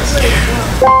 Yes.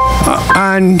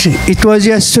 And it was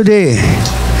yesterday,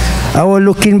 I was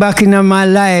looking back into my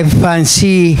life and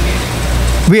see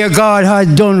where God has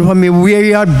done for me, where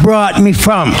He had brought me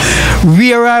from,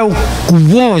 where I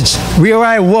was,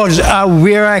 or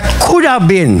where I could have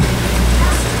been.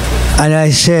 And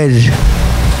I said,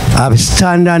 I've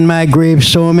stand on my grave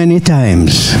so many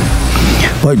times,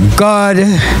 but God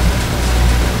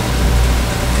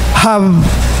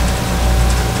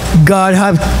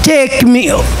have taken me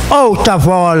out of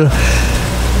all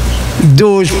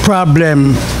those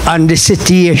problems and the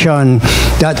situation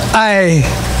that I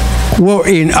were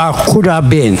in or could have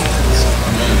been.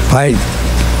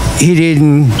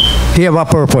 He have a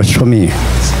purpose for me.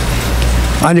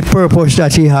 And the purpose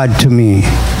that He had to me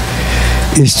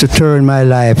is to turn my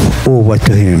life over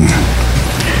to Him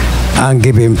and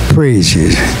give Him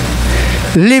praises.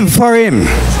 Live for Him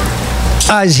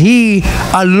as He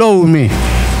allowed me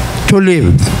to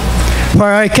live.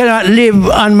 For I cannot live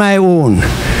on my own,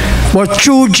 but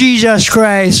through Jesus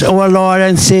Christ, our Lord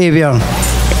and Savior,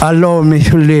 allow me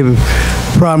to live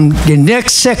from the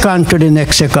next second to the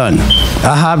next second.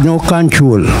 I have no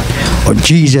control, but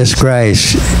Jesus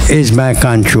Christ is my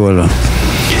controller.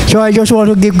 So I just want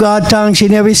to give God thanks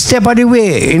in every step of the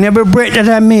way, in every breath that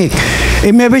I make,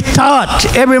 in every thought,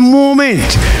 every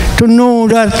moment, to know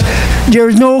that there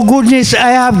is no goodness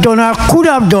I have done or could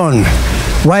have done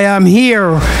while I'm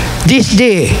here this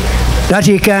day, that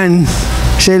He can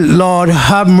say, Lord,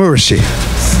 have mercy.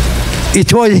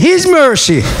 It was His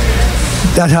mercy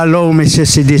that allowed me to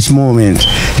see this moment.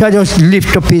 So I just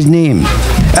lift up His name.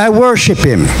 I worship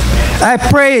Him. I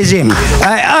praise Him.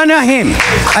 I honor Him.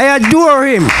 I adore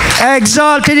Him. I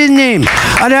exalt His name.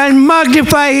 And I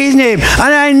magnify His name.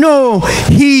 And I know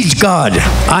He's God.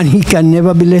 And He can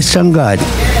never be less than God.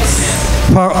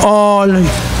 For all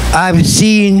I've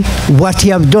seen what He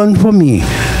has done for me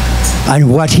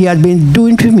and what He has been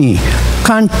doing to me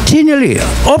continually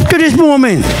up to this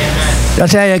moment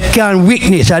that I can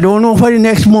witness. I don't know for the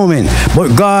next moment,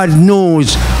 but God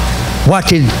knows what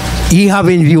He have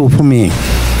in view for me.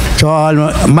 So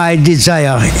my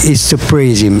desire is to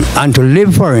praise Him and to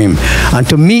live for Him and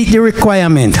to meet the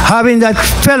requirement, having that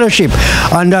fellowship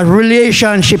and that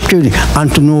relationship to Him,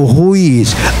 and to know who He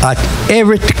is at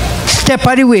every step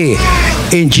of the way,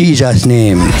 in Jesus'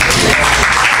 name. Amen.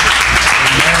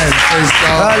 Praise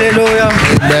God. Hallelujah.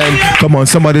 Amen. Come on,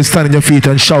 somebody stand on your feet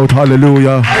and shout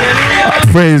hallelujah.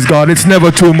 Praise God. It's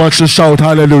never too much to shout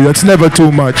hallelujah. It's never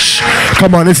too much.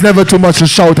 Come on, it's never too much to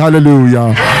shout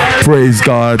hallelujah. Praise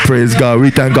God. Praise God. We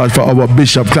thank God for our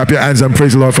bishop. Clap your hands and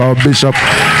praise the Lord for our bishop.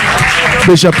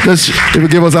 Bishop, if you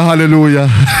give us a hallelujah.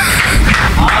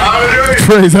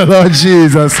 Praise the Lord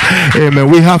Jesus. Amen.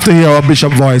 We have to hear our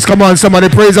bishop voice. Come on, somebody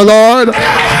praise the Lord.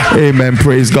 Amen.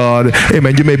 Praise God.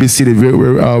 Amen. You may be seated.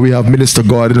 We have Minister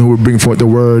Gordon who will bring forth the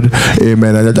word.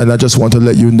 Amen. And I just want to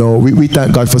let you know, we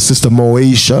thank God for Sister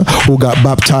Moesha who got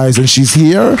baptized and she's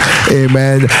here.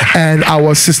 Amen. And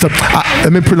our sister,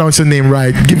 let me pronounce her name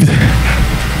right.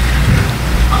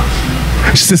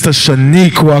 Sister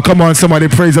Shaniqua. Come on, somebody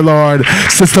praise the Lord.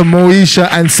 Sister Moesha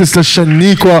and Sister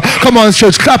Shaniqua. Come on,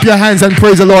 church, clap your hands and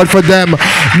praise the Lord for them.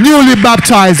 Newly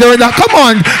baptized. They're in that. Come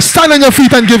on, stand on your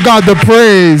feet and give God the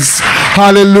praise.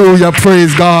 Hallelujah.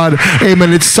 Praise God.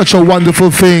 Amen. It's such a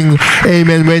wonderful thing.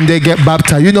 Amen. When they get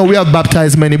baptized. You know, we have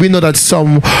baptized many. We know that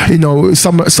some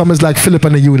is like Philip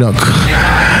and the eunuch.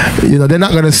 You know, they're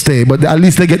not going to stay, but at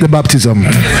least they get the baptism.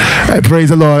 Praise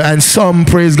the Lord. And some,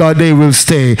 praise God, they will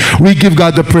stay. We give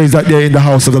God the praise that they're in the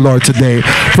house of the Lord today.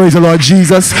 Praise the Lord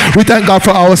Jesus. We thank God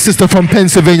for our sister from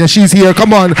Pennsylvania. She's here.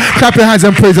 Come on, clap your hands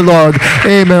and praise the Lord.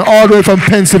 Amen. All the way from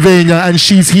Pennsylvania, and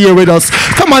she's here with us.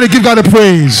 Come on and give God a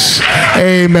praise.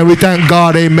 Amen. We thank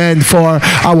God, amen, for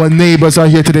our neighbors are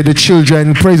here today, the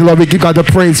children. Praise the Lord. We give God the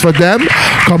praise for them.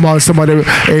 Come on, somebody.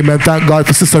 Amen. Thank God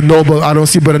for Sister Noble. I don't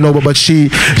see Brother Noble, but she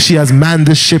has manned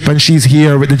the ship and she's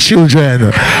here with the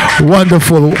children.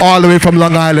 Wonderful. All the way from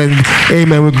Long Island.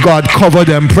 Amen. With God, cover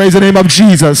them. Praise the name of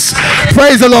Jesus.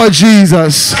 Praise the Lord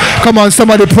Jesus. Come on,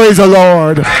 somebody praise the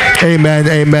Lord. Amen.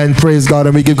 Amen. Praise God.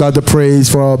 And we give God the praise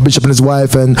for our bishop and his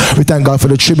wife. And we thank God for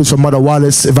the tributes from Mother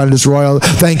Wallace, Evangelist Royal.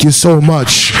 Thank you so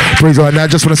much. Praise God. And I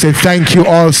just want to say thank you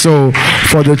also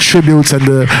for the tributes and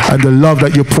the love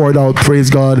that you poured out. Praise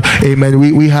God. Amen.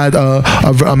 We had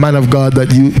a man of God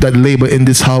that labor in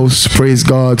this house. Praise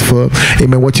God for,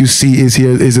 amen, what you see is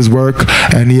here is his work,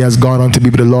 and he has gone on to be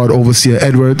with the Lord. Overseer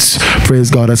Edwards, praise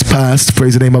God, has passed.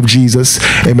 Praise the name of Jesus.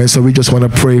 Amen. So we just want to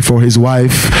pray for his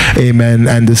wife, amen,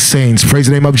 and the saints. Praise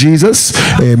the name of Jesus.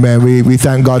 Amen. We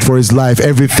thank God for his life.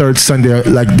 Every third Sunday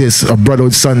like this, a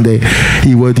Brotherhood Sunday,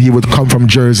 he would come from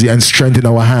Jersey and strengthen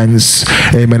our hands.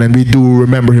 Amen. And we do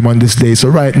remember him on this day. So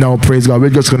right now, praise God, we're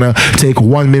just going to take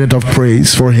 1 minute of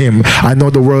praise for him. I know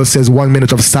the world says 1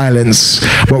 minute of silence,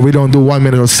 but we don't do 1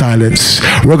 minute of silence.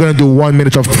 We're going to do 1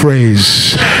 minute of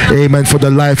praise. Amen. For the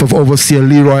life of Overseer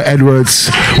Leroy Edwards,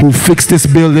 who fixed this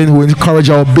building, who encouraged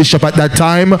our bishop at that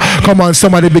time. Come on,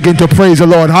 somebody begin to praise the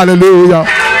Lord. Hallelujah.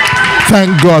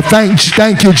 Thank God.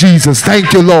 Thank you, Jesus.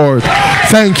 Thank you, Lord.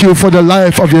 Thank you for the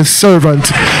life of your servant.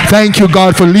 Thank you,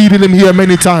 God, for leading him here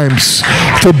many times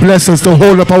to bless us, to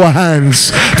hold up our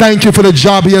hands. Thank you for the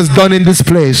job he has done in this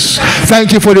place.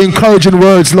 Thank you for the encouraging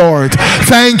words, Lord.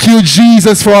 Thank you,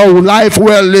 Jesus, for our life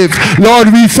well lived.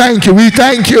 Lord, we thank you. We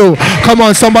thank you. Come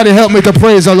on, somebody help me to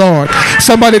praise the Lord.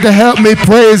 Somebody to help me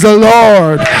praise the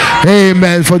Lord.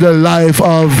 Amen. For the life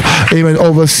of, amen,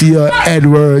 Overseer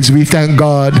Edwards. We thank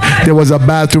God. There was a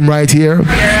bathroom right here.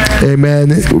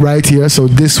 Amen. Right here. So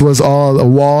this was all a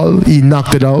wall. He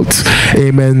knocked it out.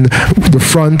 Amen. The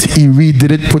front, he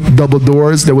redid it, put double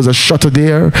doors. There was a shutter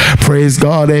there. Praise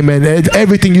God. Amen.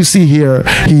 Everything you see here,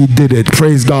 he did it.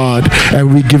 Praise God.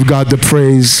 And we give God the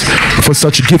praise for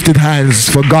such gifted hands,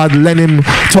 for God lending him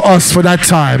to us for that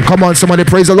time. Come on, somebody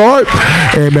praise the Lord.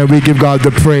 Amen. We give God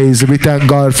the praise. We thank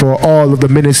God for all of the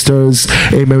ministers.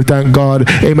 Amen. We thank God.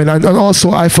 Amen. And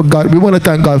also, I forgot, we want to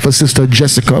thank God for Sister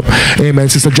Jessica. Amen.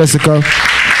 Sister Jessica.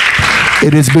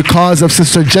 It is because of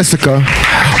Sister Jessica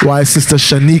why Sister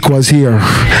Shanique was here.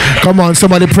 Come on,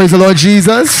 somebody praise the Lord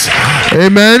Jesus.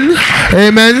 Amen.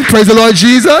 Amen. Praise the Lord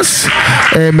Jesus.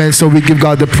 Amen. So we give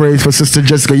God the praise for Sister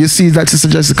Jessica. You see that, Sister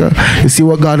Jessica? You see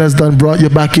what God has done? Brought you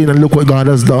back in, and look what God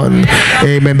has done.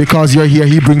 Amen. Because you're here,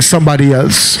 he brings somebody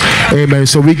else. Amen.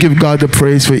 So we give God the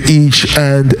praise for each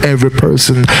and every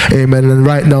person. Amen. And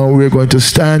right now we're going to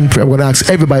stand. I'm going to ask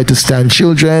everybody to stand.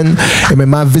 Children, amen.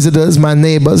 My visitors, my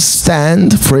neighbors,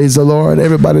 stand. Praise the Lord.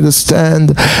 Everybody to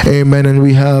stand. Amen. And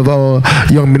we have our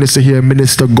young minister here,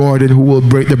 Minister Gordon, who will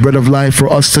break the bread of life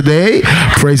for us today.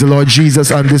 Praise the Lord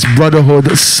Jesus on this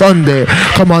Brotherhood Sunday.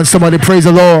 Come on, somebody praise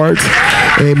the Lord.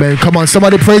 Amen. Come on,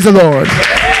 somebody praise the Lord.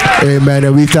 Amen.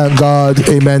 And we thank God,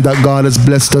 amen, that God has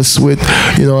blessed us with,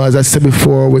 you know, as I said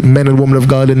before, with men and women of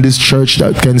God in this church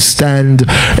that can stand,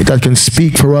 that can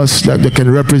speak for us, that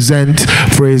can represent,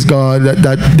 praise God,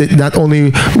 that not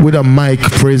only with a mic,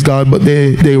 praise God, but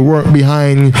they work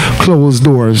behind closed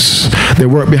doors. They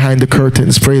work behind the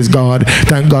curtains, praise God.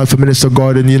 Thank God for Minister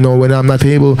Gordon. You know, when I'm not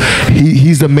able,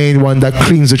 he's the main one that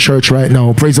cleans the church right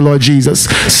now. Praise the Lord Jesus.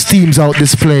 Steams out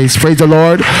this place. Praise the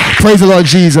Lord. Praise the Lord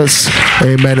Jesus.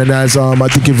 Amen. And as I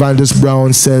think Evangelist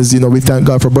Brown says, you know, we thank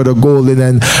God for Brother Golden,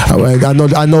 and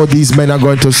I know these men are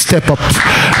going to step up,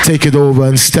 take it over,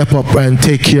 and step up and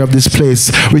take care of this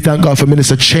place. We thank God for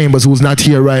Minister Chambers, who's not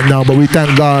here right now, but we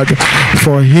thank God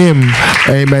for him.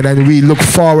 Amen. And we look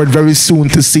forward very soon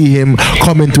to see him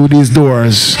coming through these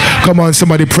doors. Come on,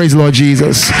 somebody praise the Lord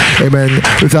Jesus. Amen.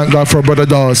 We thank God for Brother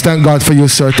Dawes. Thank God for you,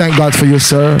 sir. Thank God for you,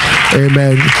 sir.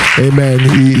 Amen. Amen.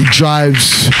 He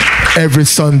drives every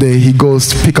Sunday. He goes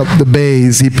to pick up the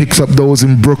bays. He picks up those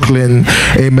in Brooklyn.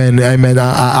 Amen. Amen.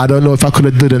 I don't know if I could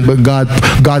have done it, but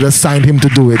God assigned him to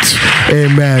do it.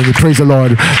 Amen. Praise the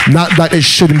Lord. Not that it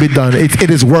shouldn't be done. It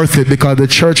is worth it, because the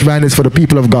church van is for the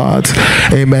people of God.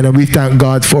 Amen. And we thank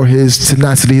God for his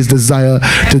tenacity, his desire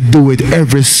to do it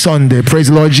every Sunday. Praise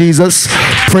the Lord Jesus.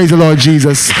 Praise the Lord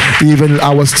Jesus. Even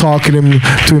I was talking to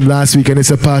him last week, and he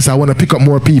said, Pastor, I want to pick up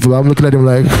more people. I'm looking at him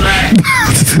like,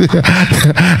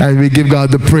 and we give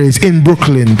God the praise in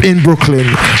Brooklyn.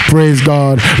 Praise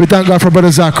God. We thank God for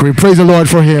Brother Zachary. Praise the Lord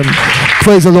for him.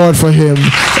 Praise the Lord for him.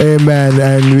 Amen.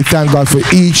 And we thank God for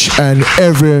each and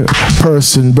every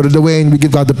person. Brother Dwayne, we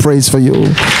give God the praise for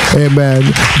you.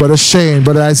 Amen. Brother Shane,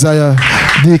 Brother Isaiah,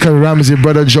 Deacon Ramsey,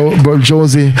 Brother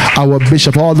Josie, our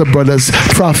bishop, all the brothers,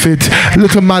 Prophet,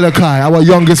 little Malachi, our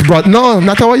youngest brother. No,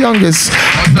 not our youngest.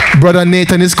 Brother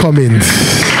Nathan is coming.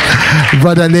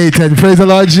 Brother Nathan, praise the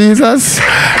Lord Jesus.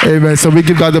 Amen. So we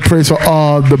give God the praise for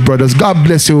all the brothers. God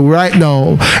bless you right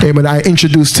now. Amen. I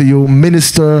introduce to you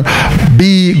Minister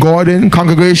B. Gordon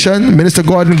Congregation. Minister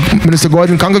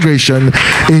Gordon Congregation,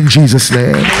 in Jesus'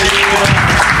 name.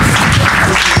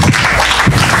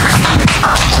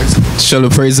 Shall we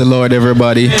praise the Lord,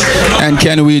 everybody? And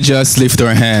can we just lift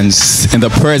our hands in the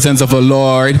presence of the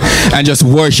Lord and just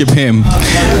worship him,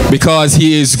 because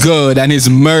he is good and his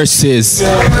mercies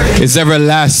is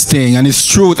everlasting and his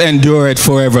truth endureth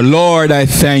forever. Lord, I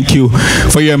thank you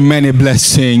for your many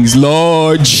blessings.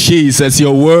 Lord Jesus,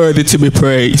 you're worthy to be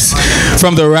praised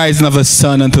from the rising of the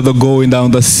sun until the going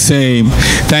down the same.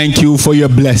 Thank you for your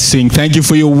blessing. Thank you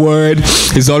for your word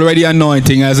is already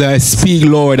anointing. As I speak,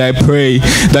 Lord, I pray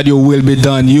that your will be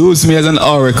done. Use me as an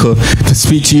oracle to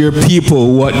speak to your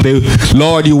people what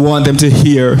Lord, you want them to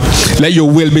hear. Let your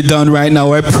will be done right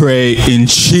now, I pray, in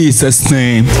Jesus'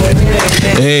 name.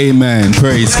 Amen.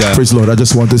 Praise God. Praise the Lord. I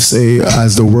just want to say,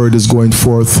 as the word is going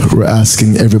forth, we're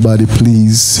asking everybody,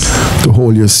 please, to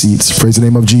hold your seats. Praise the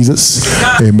name of Jesus.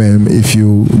 Amen. If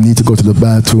you need to go to the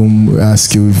bathroom, we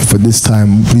ask you for this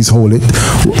time, please hold it.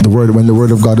 When the word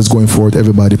of God is going forth,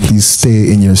 everybody, please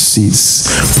stay in your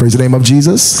seats. Praise the name of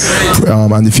Jesus.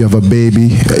 And if you have a baby,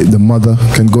 the mother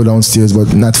can go downstairs,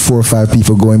 but not 4 or 5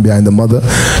 people going behind the mother,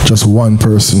 just one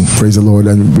person. Praise the Lord.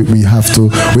 And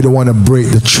we don't want to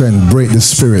break the trend, break the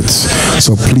spirit.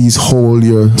 So please hold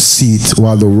your seat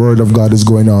while the word of God is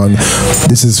going on.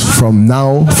 This is from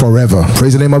now forever.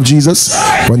 Praise the name of Jesus.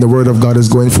 When the word of God is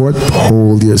going forth,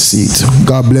 hold your seat.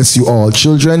 God bless you all.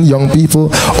 Children, young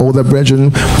people, older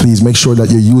brethren, please make sure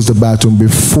that you use the bathroom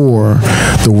before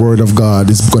the word of God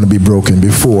is going to be broken.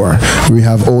 Before. We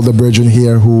have older brethren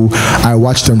here who I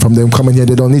watch them from them coming here,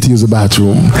 they don't need to use the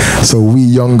bathroom. So we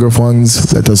younger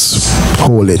ones, let us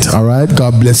hold it. All right?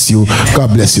 God bless you.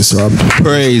 God bless you, sir.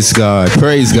 Praise God.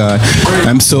 Praise God.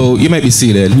 You might be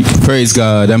seated. Praise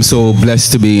God. I'm so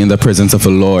blessed to be in the presence of the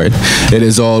Lord. It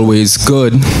is always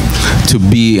good to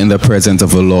be in the presence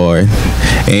of the Lord.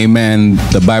 Amen.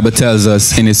 The Bible tells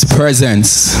us in his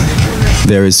presence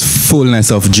there is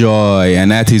fullness of joy,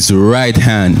 and at his right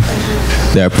hand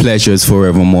there are pleasures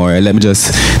forevermore. Let me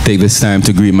just take this time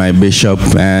to greet my bishop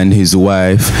and his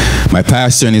wife, my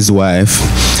pastor and his wife,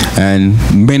 and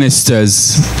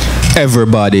ministers,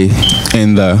 everybody,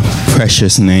 in the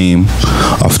precious name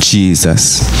of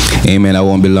Jesus. Amen. I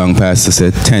won't be long. Pastor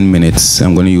said 10 minutes.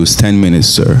 I'm going to use 10 minutes,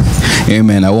 sir.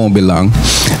 Amen. I won't be long.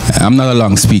 I'm not a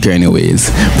long speaker anyways.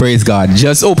 Praise God.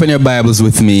 Just open your Bibles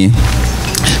with me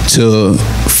to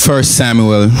 1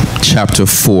 Samuel chapter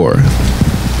 4.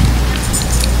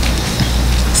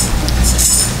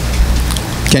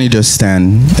 Can you just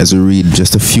stand as we read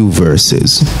just a few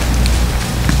verses?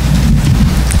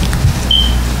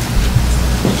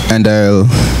 And I'll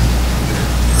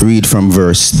read from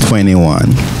verse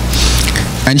 21.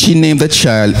 And she named the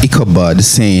child Ichabod,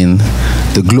 saying,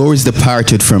 the glory is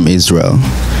departed from Israel,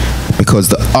 because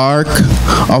the ark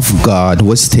of God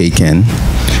was taken,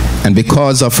 and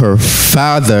because of her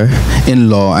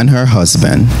father-in-law and her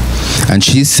husband. And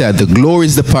she said, the glory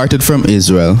is departed from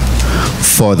Israel,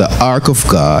 for the ark of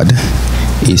God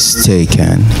is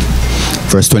taken.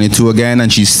 Verse 22 again,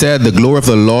 and she said, the glory of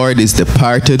the Lord is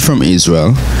departed from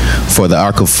Israel, for the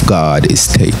ark of God is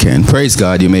taken. Praise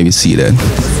God. You may be seated.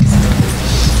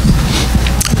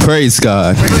 Praise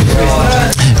God.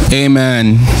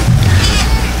 Amen.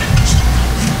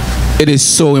 It is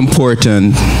so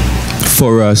important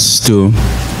for us to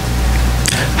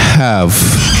have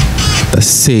the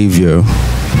Savior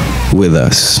with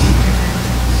us.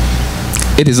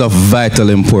 It is of vital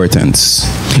importance.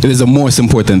 It is the most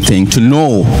important thing to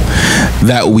know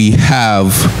that we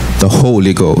have the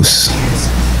Holy Ghost.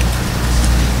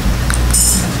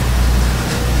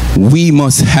 We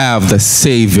must have the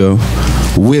Savior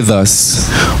with us,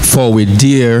 for we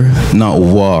dare not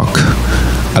walk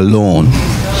alone.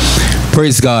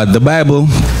 Praise God. The Bible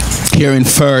here in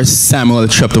 1 Samuel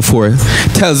chapter 4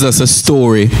 tells us a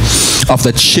story of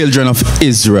the children of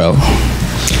Israel.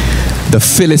 The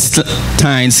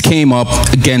Philistines came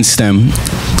up against them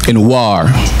in war.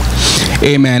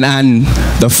 Amen. And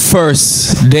the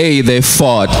first day they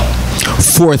fought,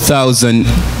 4,000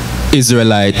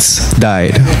 Israelites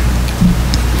died.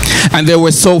 And they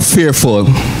were so fearful.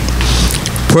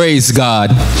 Praise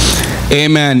God.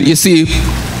 Amen. You see,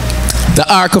 the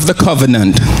Ark of the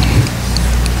Covenant,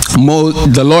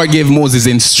 the Lord gave Moses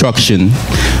instruction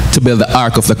to build the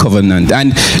Ark of the Covenant.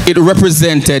 And it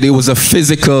was a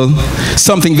physical,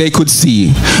 something they could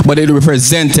see, but it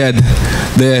represented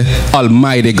the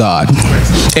Almighty God.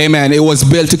 Amen. It was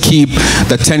built to keep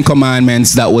the 10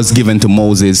 Commandments that was given to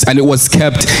Moses, and it was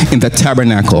kept in the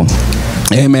tabernacle.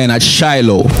 Amen, at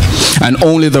Shiloh. And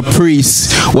only the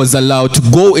priest was allowed to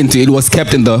go into it. It was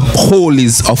kept in the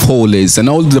holies of holies. And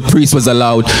only the priest was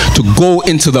allowed to go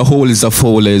into the holies of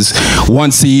holies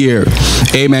once a year.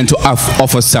 Amen, to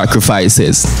offer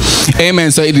sacrifices.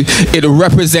 Amen, so it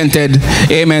represented,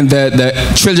 amen,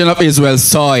 the children of Israel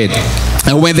saw it.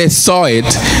 And when they saw it,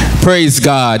 praise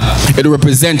God, it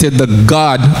represented the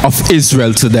God of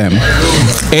Israel to them.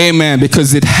 Amen,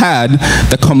 because it had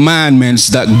the commandments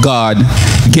that God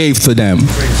gave to them.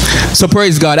 So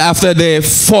praise God, after they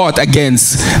fought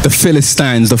against the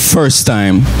Philistines the first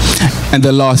time, and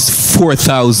they lost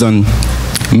 4,000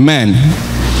 men,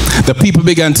 the people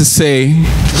began to say,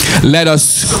 let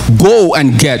us go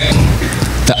and get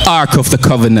the Ark of the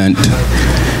Covenant.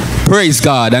 Praise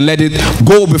God, and let it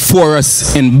go before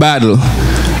us in battle.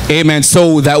 Amen,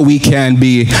 so that we can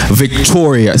be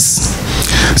victorious.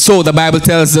 So the Bible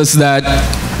tells us that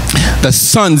the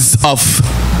sons of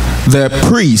the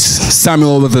priests,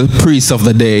 Samuel was the priest of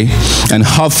the day, and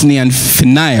Hophni and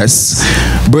Phinehas,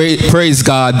 praise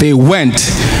God, they went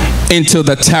into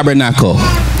the tabernacle,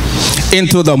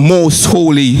 into the most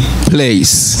holy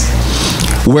place,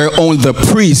 where only the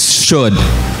priest should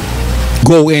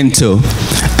go into,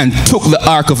 and took the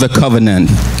Ark of the Covenant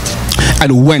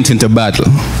and went into battle,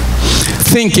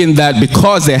 thinking that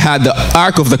because they had the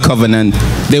Ark of the Covenant,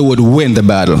 they would win the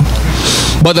battle.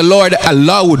 But the Lord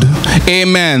allowed,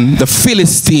 amen, the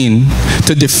Philistine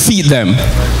to defeat them.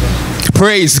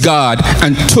 Praise God,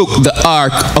 and took the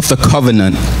Ark of the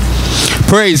Covenant.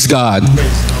 Praise God.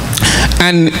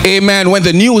 And amen, when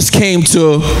the news came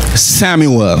to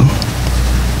Samuel,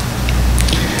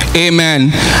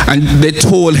 amen, and they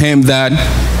told him that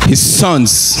his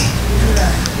sons,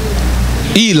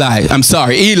 Eli,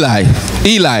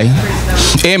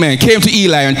 amen, came to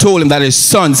Eli and told him that his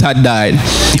sons had died.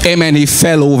 Amen, he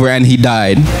fell over and he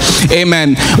died.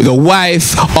 Amen, the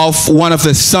wife of one of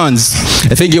the sons,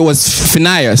 I think it was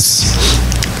Phinehas,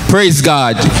 praise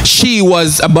God, she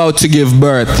was about to give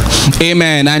birth.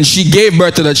 Amen, and she gave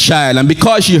birth to the child, and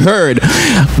because she heard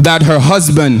that her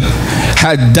husband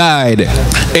had died,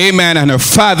 amen, and her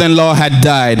father-in-law had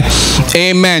died,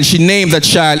 amen, she named the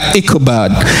child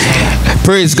Ichabod,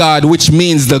 praise God, which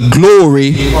means the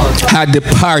glory had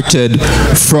departed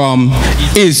from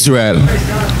Israel.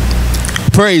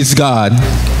 Praise God.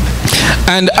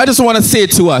 And I just want to say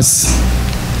to us,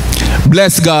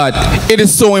 bless God, it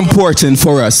is so important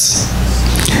for us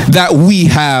that we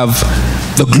have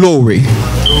the glory,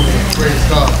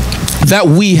 that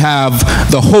we have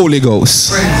the Holy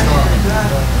Ghost.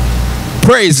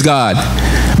 Praise God.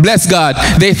 Bless God.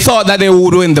 They thought that they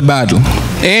would win the battle.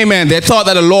 Amen. They thought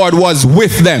that the Lord was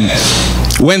with them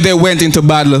when they went into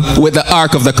battle with the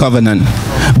Ark of the Covenant.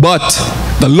 But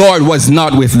the Lord was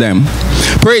not with them.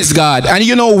 Praise God. And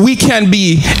you know, we can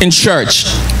be in church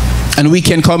and we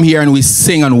can come here and we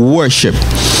sing and worship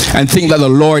and think that the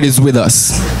Lord is with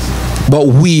us. But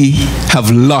we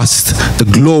have lost the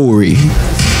glory.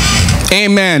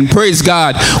 Amen. Praise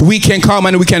God. We can come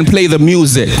and we can play the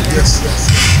music.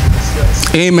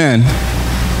 Amen.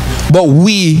 But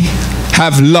we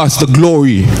have lost the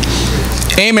glory.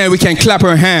 Amen. We can clap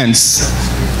our hands.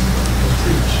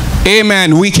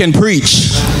 Amen. We can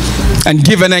preach and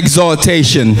give an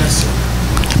exaltation.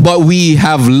 But we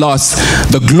have lost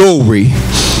the glory.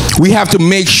 We have to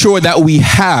make sure that we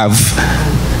have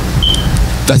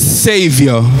the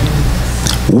Savior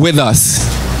with us.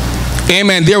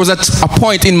 Amen. There was a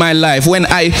point in my life when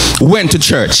I went to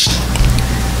church.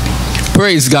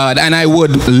 Praise God. And I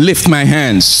would lift my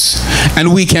hands.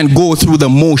 And we can go through the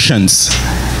motions.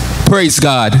 Praise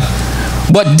God.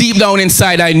 But deep down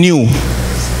inside I knew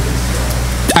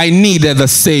I needed the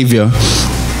Savior.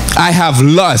 I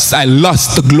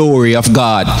lost the glory of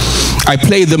God. I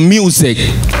played the music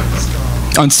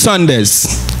on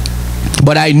Sundays.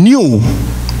 But I knew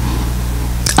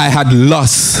I had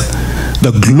lost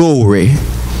the glory.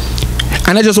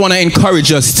 And I just want to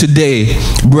encourage us today,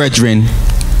 brethren,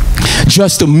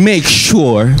 just to make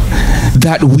sure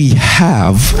that we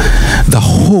have the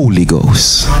Holy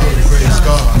Ghost.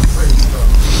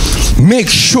 make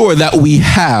sure that we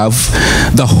have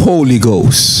the Holy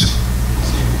Ghost.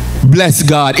 Bless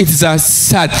God. It is a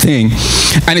sad thing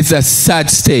and it's a sad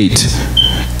state,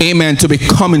 amen, to be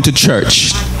coming to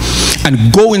church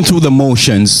and going through the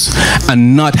motions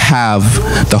and not have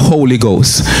the Holy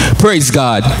Ghost. Praise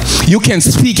God. You can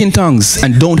speak in tongues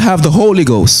and don't have the Holy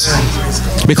Ghost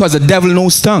because the devil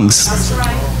knows tongues.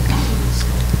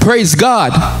 Praise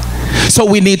God. So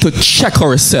we need to check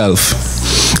ourselves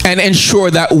and ensure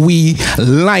that we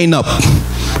line up,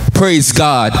 praise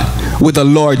God, with the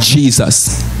Lord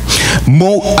Jesus.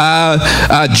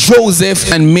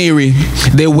 Joseph and Mary,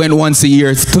 they went once a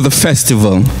year to the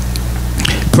festival,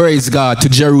 praise God, to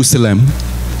Jerusalem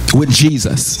with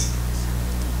Jesus.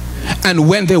 And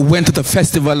when they went to the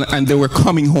festival and they were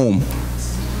coming home,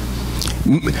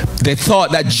 they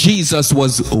thought that Jesus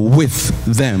was with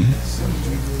them.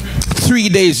 3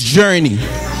 days journey,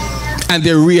 and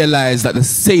they realized that the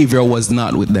Savior was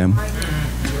not with them.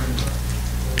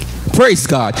 Praise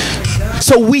God.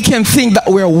 So we can think that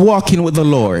we're walking with the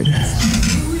Lord,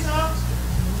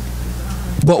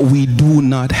 but we do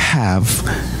not have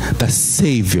the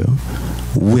Savior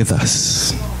with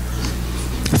us.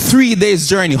 3 days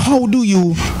journey. How do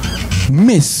you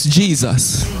miss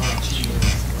Jesus?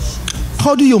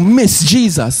 How do you miss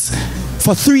Jesus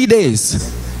for 3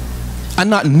 days and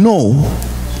not know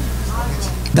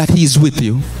that he's with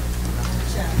you?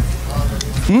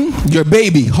 Your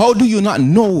baby, how do you not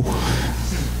know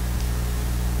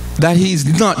that he's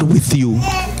not with you?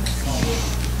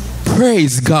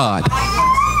 Praise God.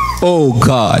 Oh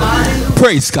God.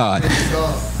 Praise God.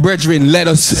 Brethren, let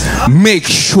us make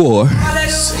sure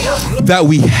that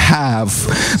we have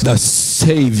the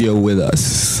Savior with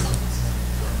us.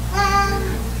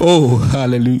 Oh,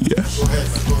 hallelujah.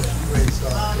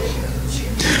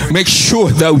 Make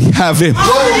sure that we have him.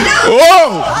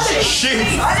 Oh, shit.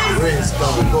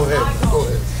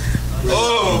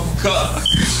 Oh, God.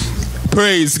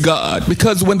 Praise God.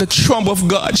 Because when the trump of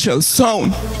God shall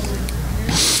sound,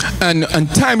 and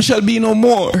time shall be no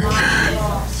more,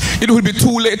 it will be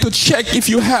too late to check if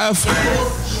you have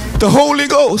the Holy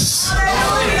Ghost.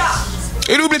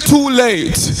 It will be too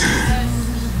late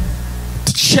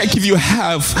to check if you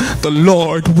have the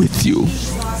Lord with you.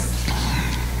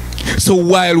 So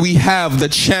while we have the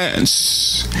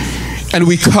chance and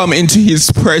we come into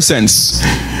his presence,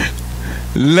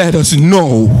 let us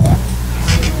know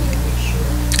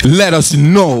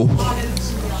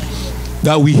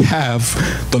that we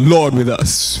have the Lord with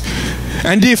us.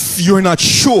 And if you're not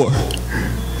sure,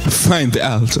 find the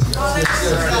altar.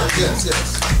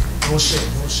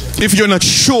 If you're not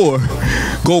sure,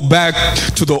 go back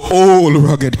to the old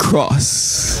rugged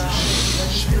cross.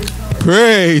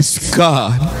 Praise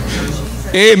God.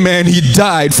 Amen. He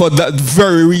died for that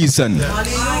very reason.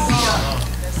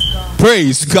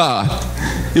 Praise God.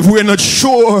 If we're not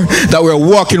sure that we're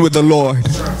walking with the Lord,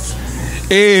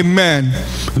 amen.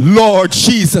 Lord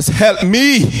Jesus, help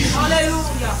me.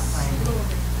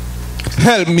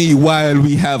 Help me while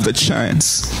we have the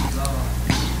chance.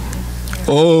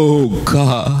 Oh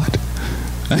God,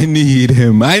 I need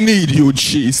him. I need you,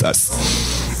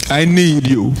 Jesus. I need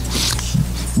you.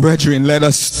 Brethren, let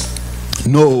us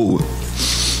know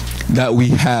that we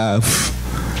have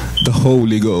the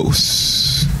Holy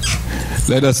Ghost.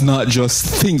 Let us not just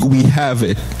think we have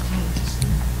it,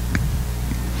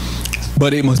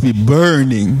 but it must be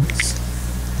burning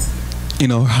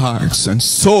in our hearts and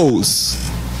souls.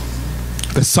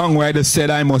 The songwriter said,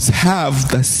 I must have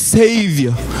the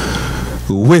Savior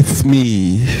with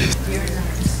me,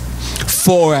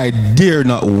 for I dare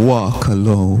not walk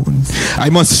alone. I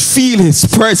must feel his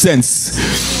presence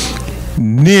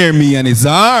near me and his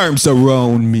arms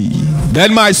around me.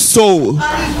 Then my soul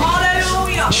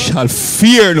shall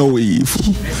fear no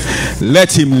evil.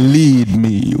 Let him lead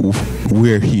me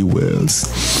where he wills.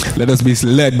 Let us be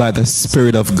led by the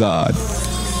Spirit of God.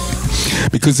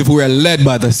 Because if we are led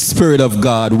by the Spirit of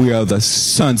God, we are the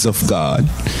sons of God.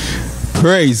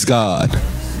 Praise God.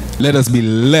 Let us be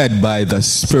led by the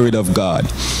Spirit of God.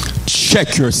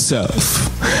 Check yourself.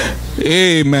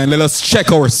 Amen. Let us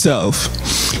check ourselves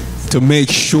to make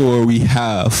sure we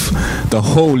have the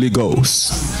Holy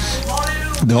Ghost.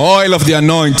 The oil of the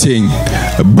anointing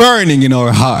burning in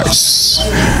our hearts,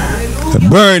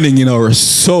 burning in our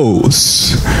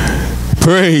souls.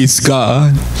 Praise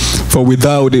God. For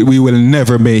without it, we will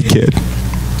never make it.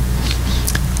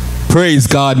 Praise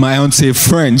God, my unsaved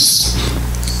friends.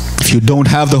 If If you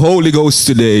don't have the Holy Ghost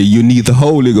today, you need the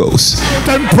Holy Ghost.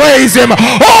 And praise him.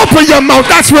 Open your mouth.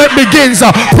 That's where it begins.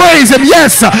 Praise him.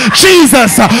 Yes,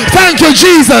 Jesus. Thank you,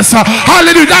 Jesus.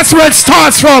 Hallelujah. That's where it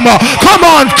starts from. Come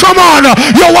on, come on.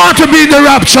 You want to be in the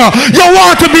rapture. You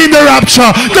want to be in the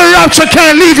rapture. The rapture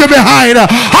can't leave you behind.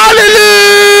 Hallelujah.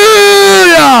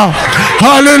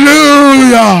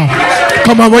 Hallelujah.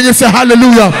 Come on, when you say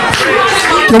hallelujah,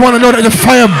 you want to know that the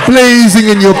fire blazing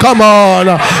in you. Come on.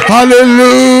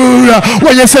 Hallelujah.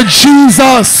 When you say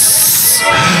Jesus,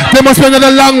 there must be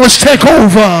another language take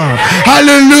over.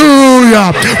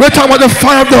 Hallelujah. We're talking about the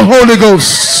fire of the Holy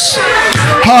Ghost.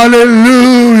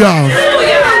 Hallelujah.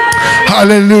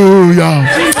 Hallelujah.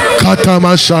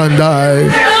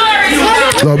 Katamashandai.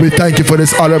 Lord, we thank you for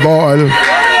this olive oil.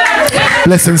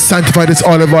 Bless and sanctify this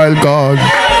olive oil, God.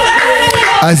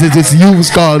 As it is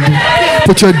used, God,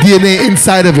 put your DNA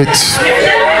inside of it.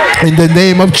 In the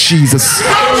name of Jesus.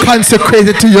 Consecrate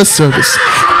it to your service.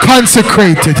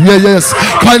 Consecrate it. Yes.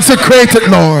 Consecrate it,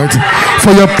 Lord,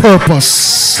 for your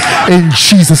purpose. In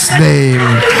Jesus' name.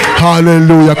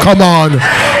 Hallelujah. Come on.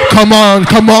 Come on.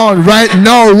 Come on. Right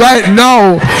now. Right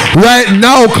now. Right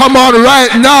now. Come on.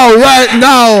 Right now. Right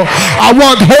now. I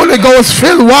want Holy Ghost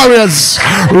filled warriors.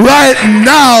 Right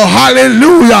now.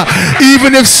 Hallelujah.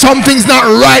 Even if something's not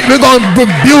right, we're going to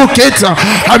rebuke it.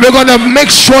 And we're going to make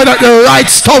sure that the right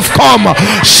stuff come.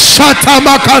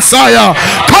 Shatamakasaya.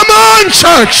 Come on,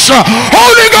 church.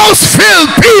 Holy Ghost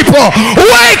filled people.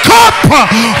 Wake up.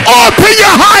 Open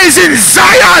your eyes in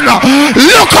Zion.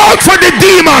 Look out for the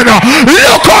demon.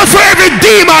 Look out for every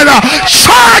demon.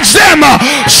 Charge them.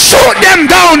 Shoot them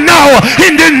down now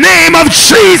in the name of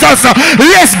Jesus.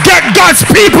 Let's get God's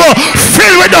people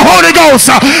filled with the Holy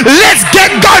Ghost. Let's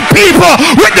get God's people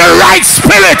with the right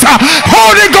spirit.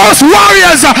 Holy Ghost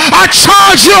warriors, I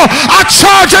charge you. I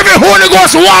charge every Holy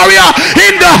Ghost warrior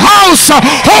in the house.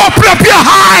 Open up your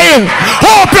eye.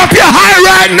 Open up your eye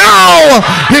right now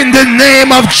in the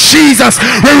name of Jesus.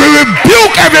 We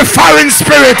rebuke every foreign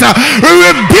spirit. We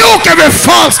rebuke every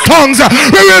false tongues.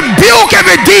 We rebuke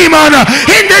every demon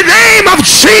in the name of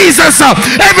Jesus.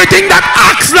 Everything that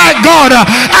acts like God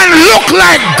and look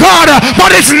like God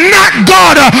but it's not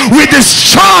God, we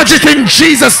discharge it in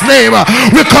Jesus' name.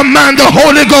 We command the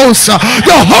Holy Ghost.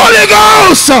 The Holy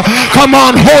Ghost. Come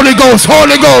on, Holy Ghost.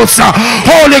 Holy Ghost.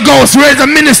 Holy Ghost. Where the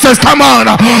ministers? Come on.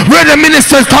 Where the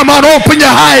ministers? Come on. Open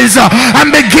your eyes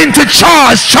and begin to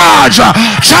charge. Charge.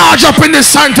 Charge up in the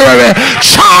sanctuary.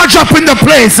 Charge up in the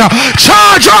place.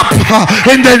 Charge up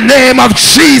in the name of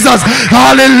Jesus.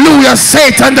 Hallelujah.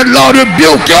 Satan, the Lord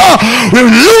rebuke you. We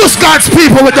lose God's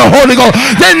people with the Holy Ghost.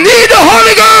 They need the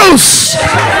Holy Ghost.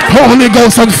 Holy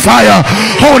Ghost on fire.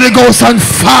 Holy Ghost on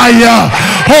fire.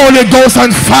 Holy Ghost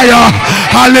on fire.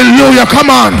 Hallelujah. Come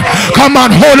on. Come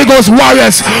on. Holy Ghost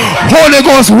warriors. Holy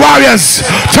Ghost warriors.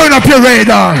 Turn up your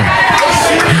radar.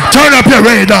 Turn up your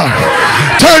radar.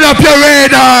 Turn up your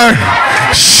radar.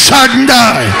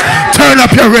 Shandai. Turn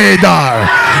up your radar.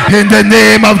 In the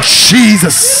name of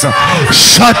Jesus.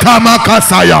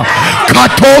 Shatamakasaya.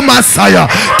 Katomasaya.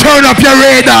 Turn up your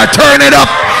radar. Turn it up.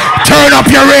 Turn up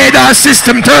your radar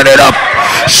system. Turn it up.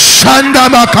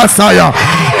 Shandamakasaya.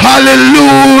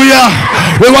 Hallelujah.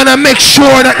 We want to make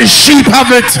sure that the sheep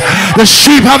have it. The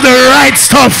sheep have the right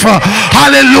stuff.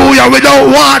 Hallelujah. We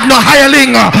don't want no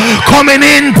hireling coming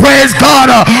in. Praise God.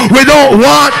 We don't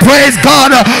want, praise God,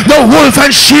 the wolf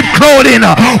and sheep clothing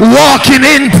walking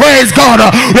in. Praise God.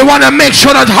 We want to make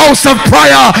sure that house of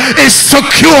prayer is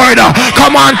secured.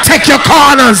 Come on, take your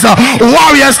corners.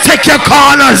 Warriors, take your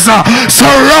corners.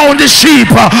 Surround the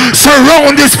sheep.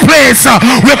 Surround this place.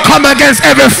 We come against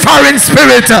every foreign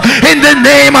spirit in the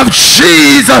name of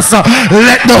Jesus.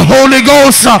 Let the Holy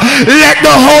Ghost, let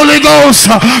the Holy Ghost,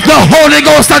 the Holy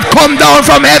Ghost that come down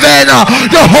from heaven,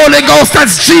 the Holy Ghost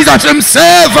that's Jesus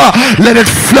himself, let it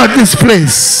flood this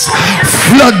place.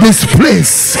 Flood this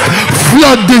place.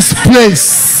 Flood this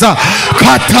place.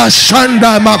 Kata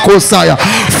Shanda Makosaya.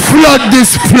 Flood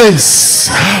this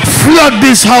place. Flood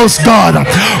this house, God.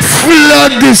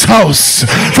 Flood this house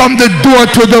from the door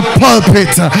to the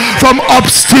pulpit, from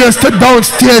upstairs to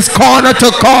downstairs, corner to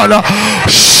corner.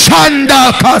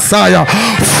 Shanda Kasaya.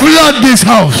 Flood this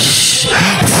house.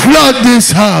 Flood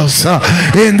this house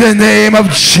in the name of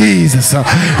Jesus.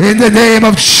 In the name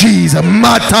of Jesus.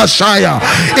 Matashaya.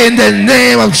 In the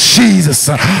name of Jesus.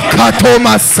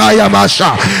 Katomasaya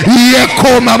Masha.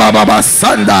 Yekoma Baba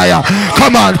Sandaya.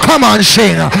 Come on, come on,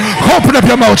 Shane. Open up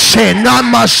your mouth, Shane.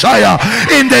 Namashaya.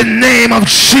 In the name of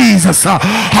Jesus.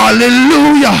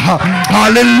 Hallelujah.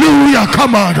 Hallelujah.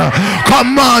 Come on.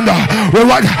 Come on.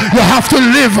 You have to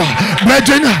live,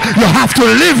 brethren. You have to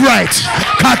live right.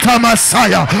 Kata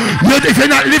Messiah. If you're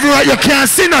not living right, you can't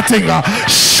see nothing.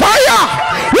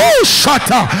 Shaya. Woo,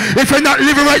 shatter. If you're not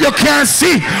living right, you can't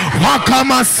see.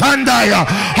 Wakama Sandaya.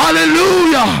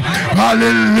 Hallelujah.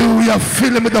 Hallelujah.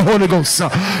 Fill them with the Holy Ghost.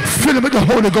 Fill them with the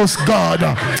Holy Ghost,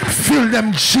 God. Fill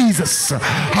them, Jesus.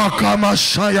 Hakama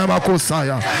Shaya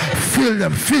Makosaya.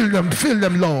 Fill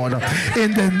them, Lord.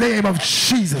 In the name of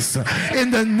Jesus.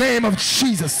 In the name of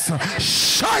Jesus.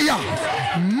 Shaya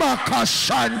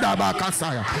Makashanda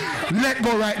Bakasaya. Let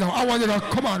go right now. I want you to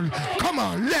come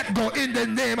on, let go in the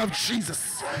name of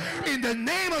Jesus. In the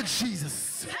name of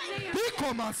Jesus.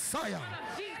 Become Messiah.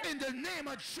 In the name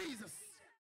of Jesus.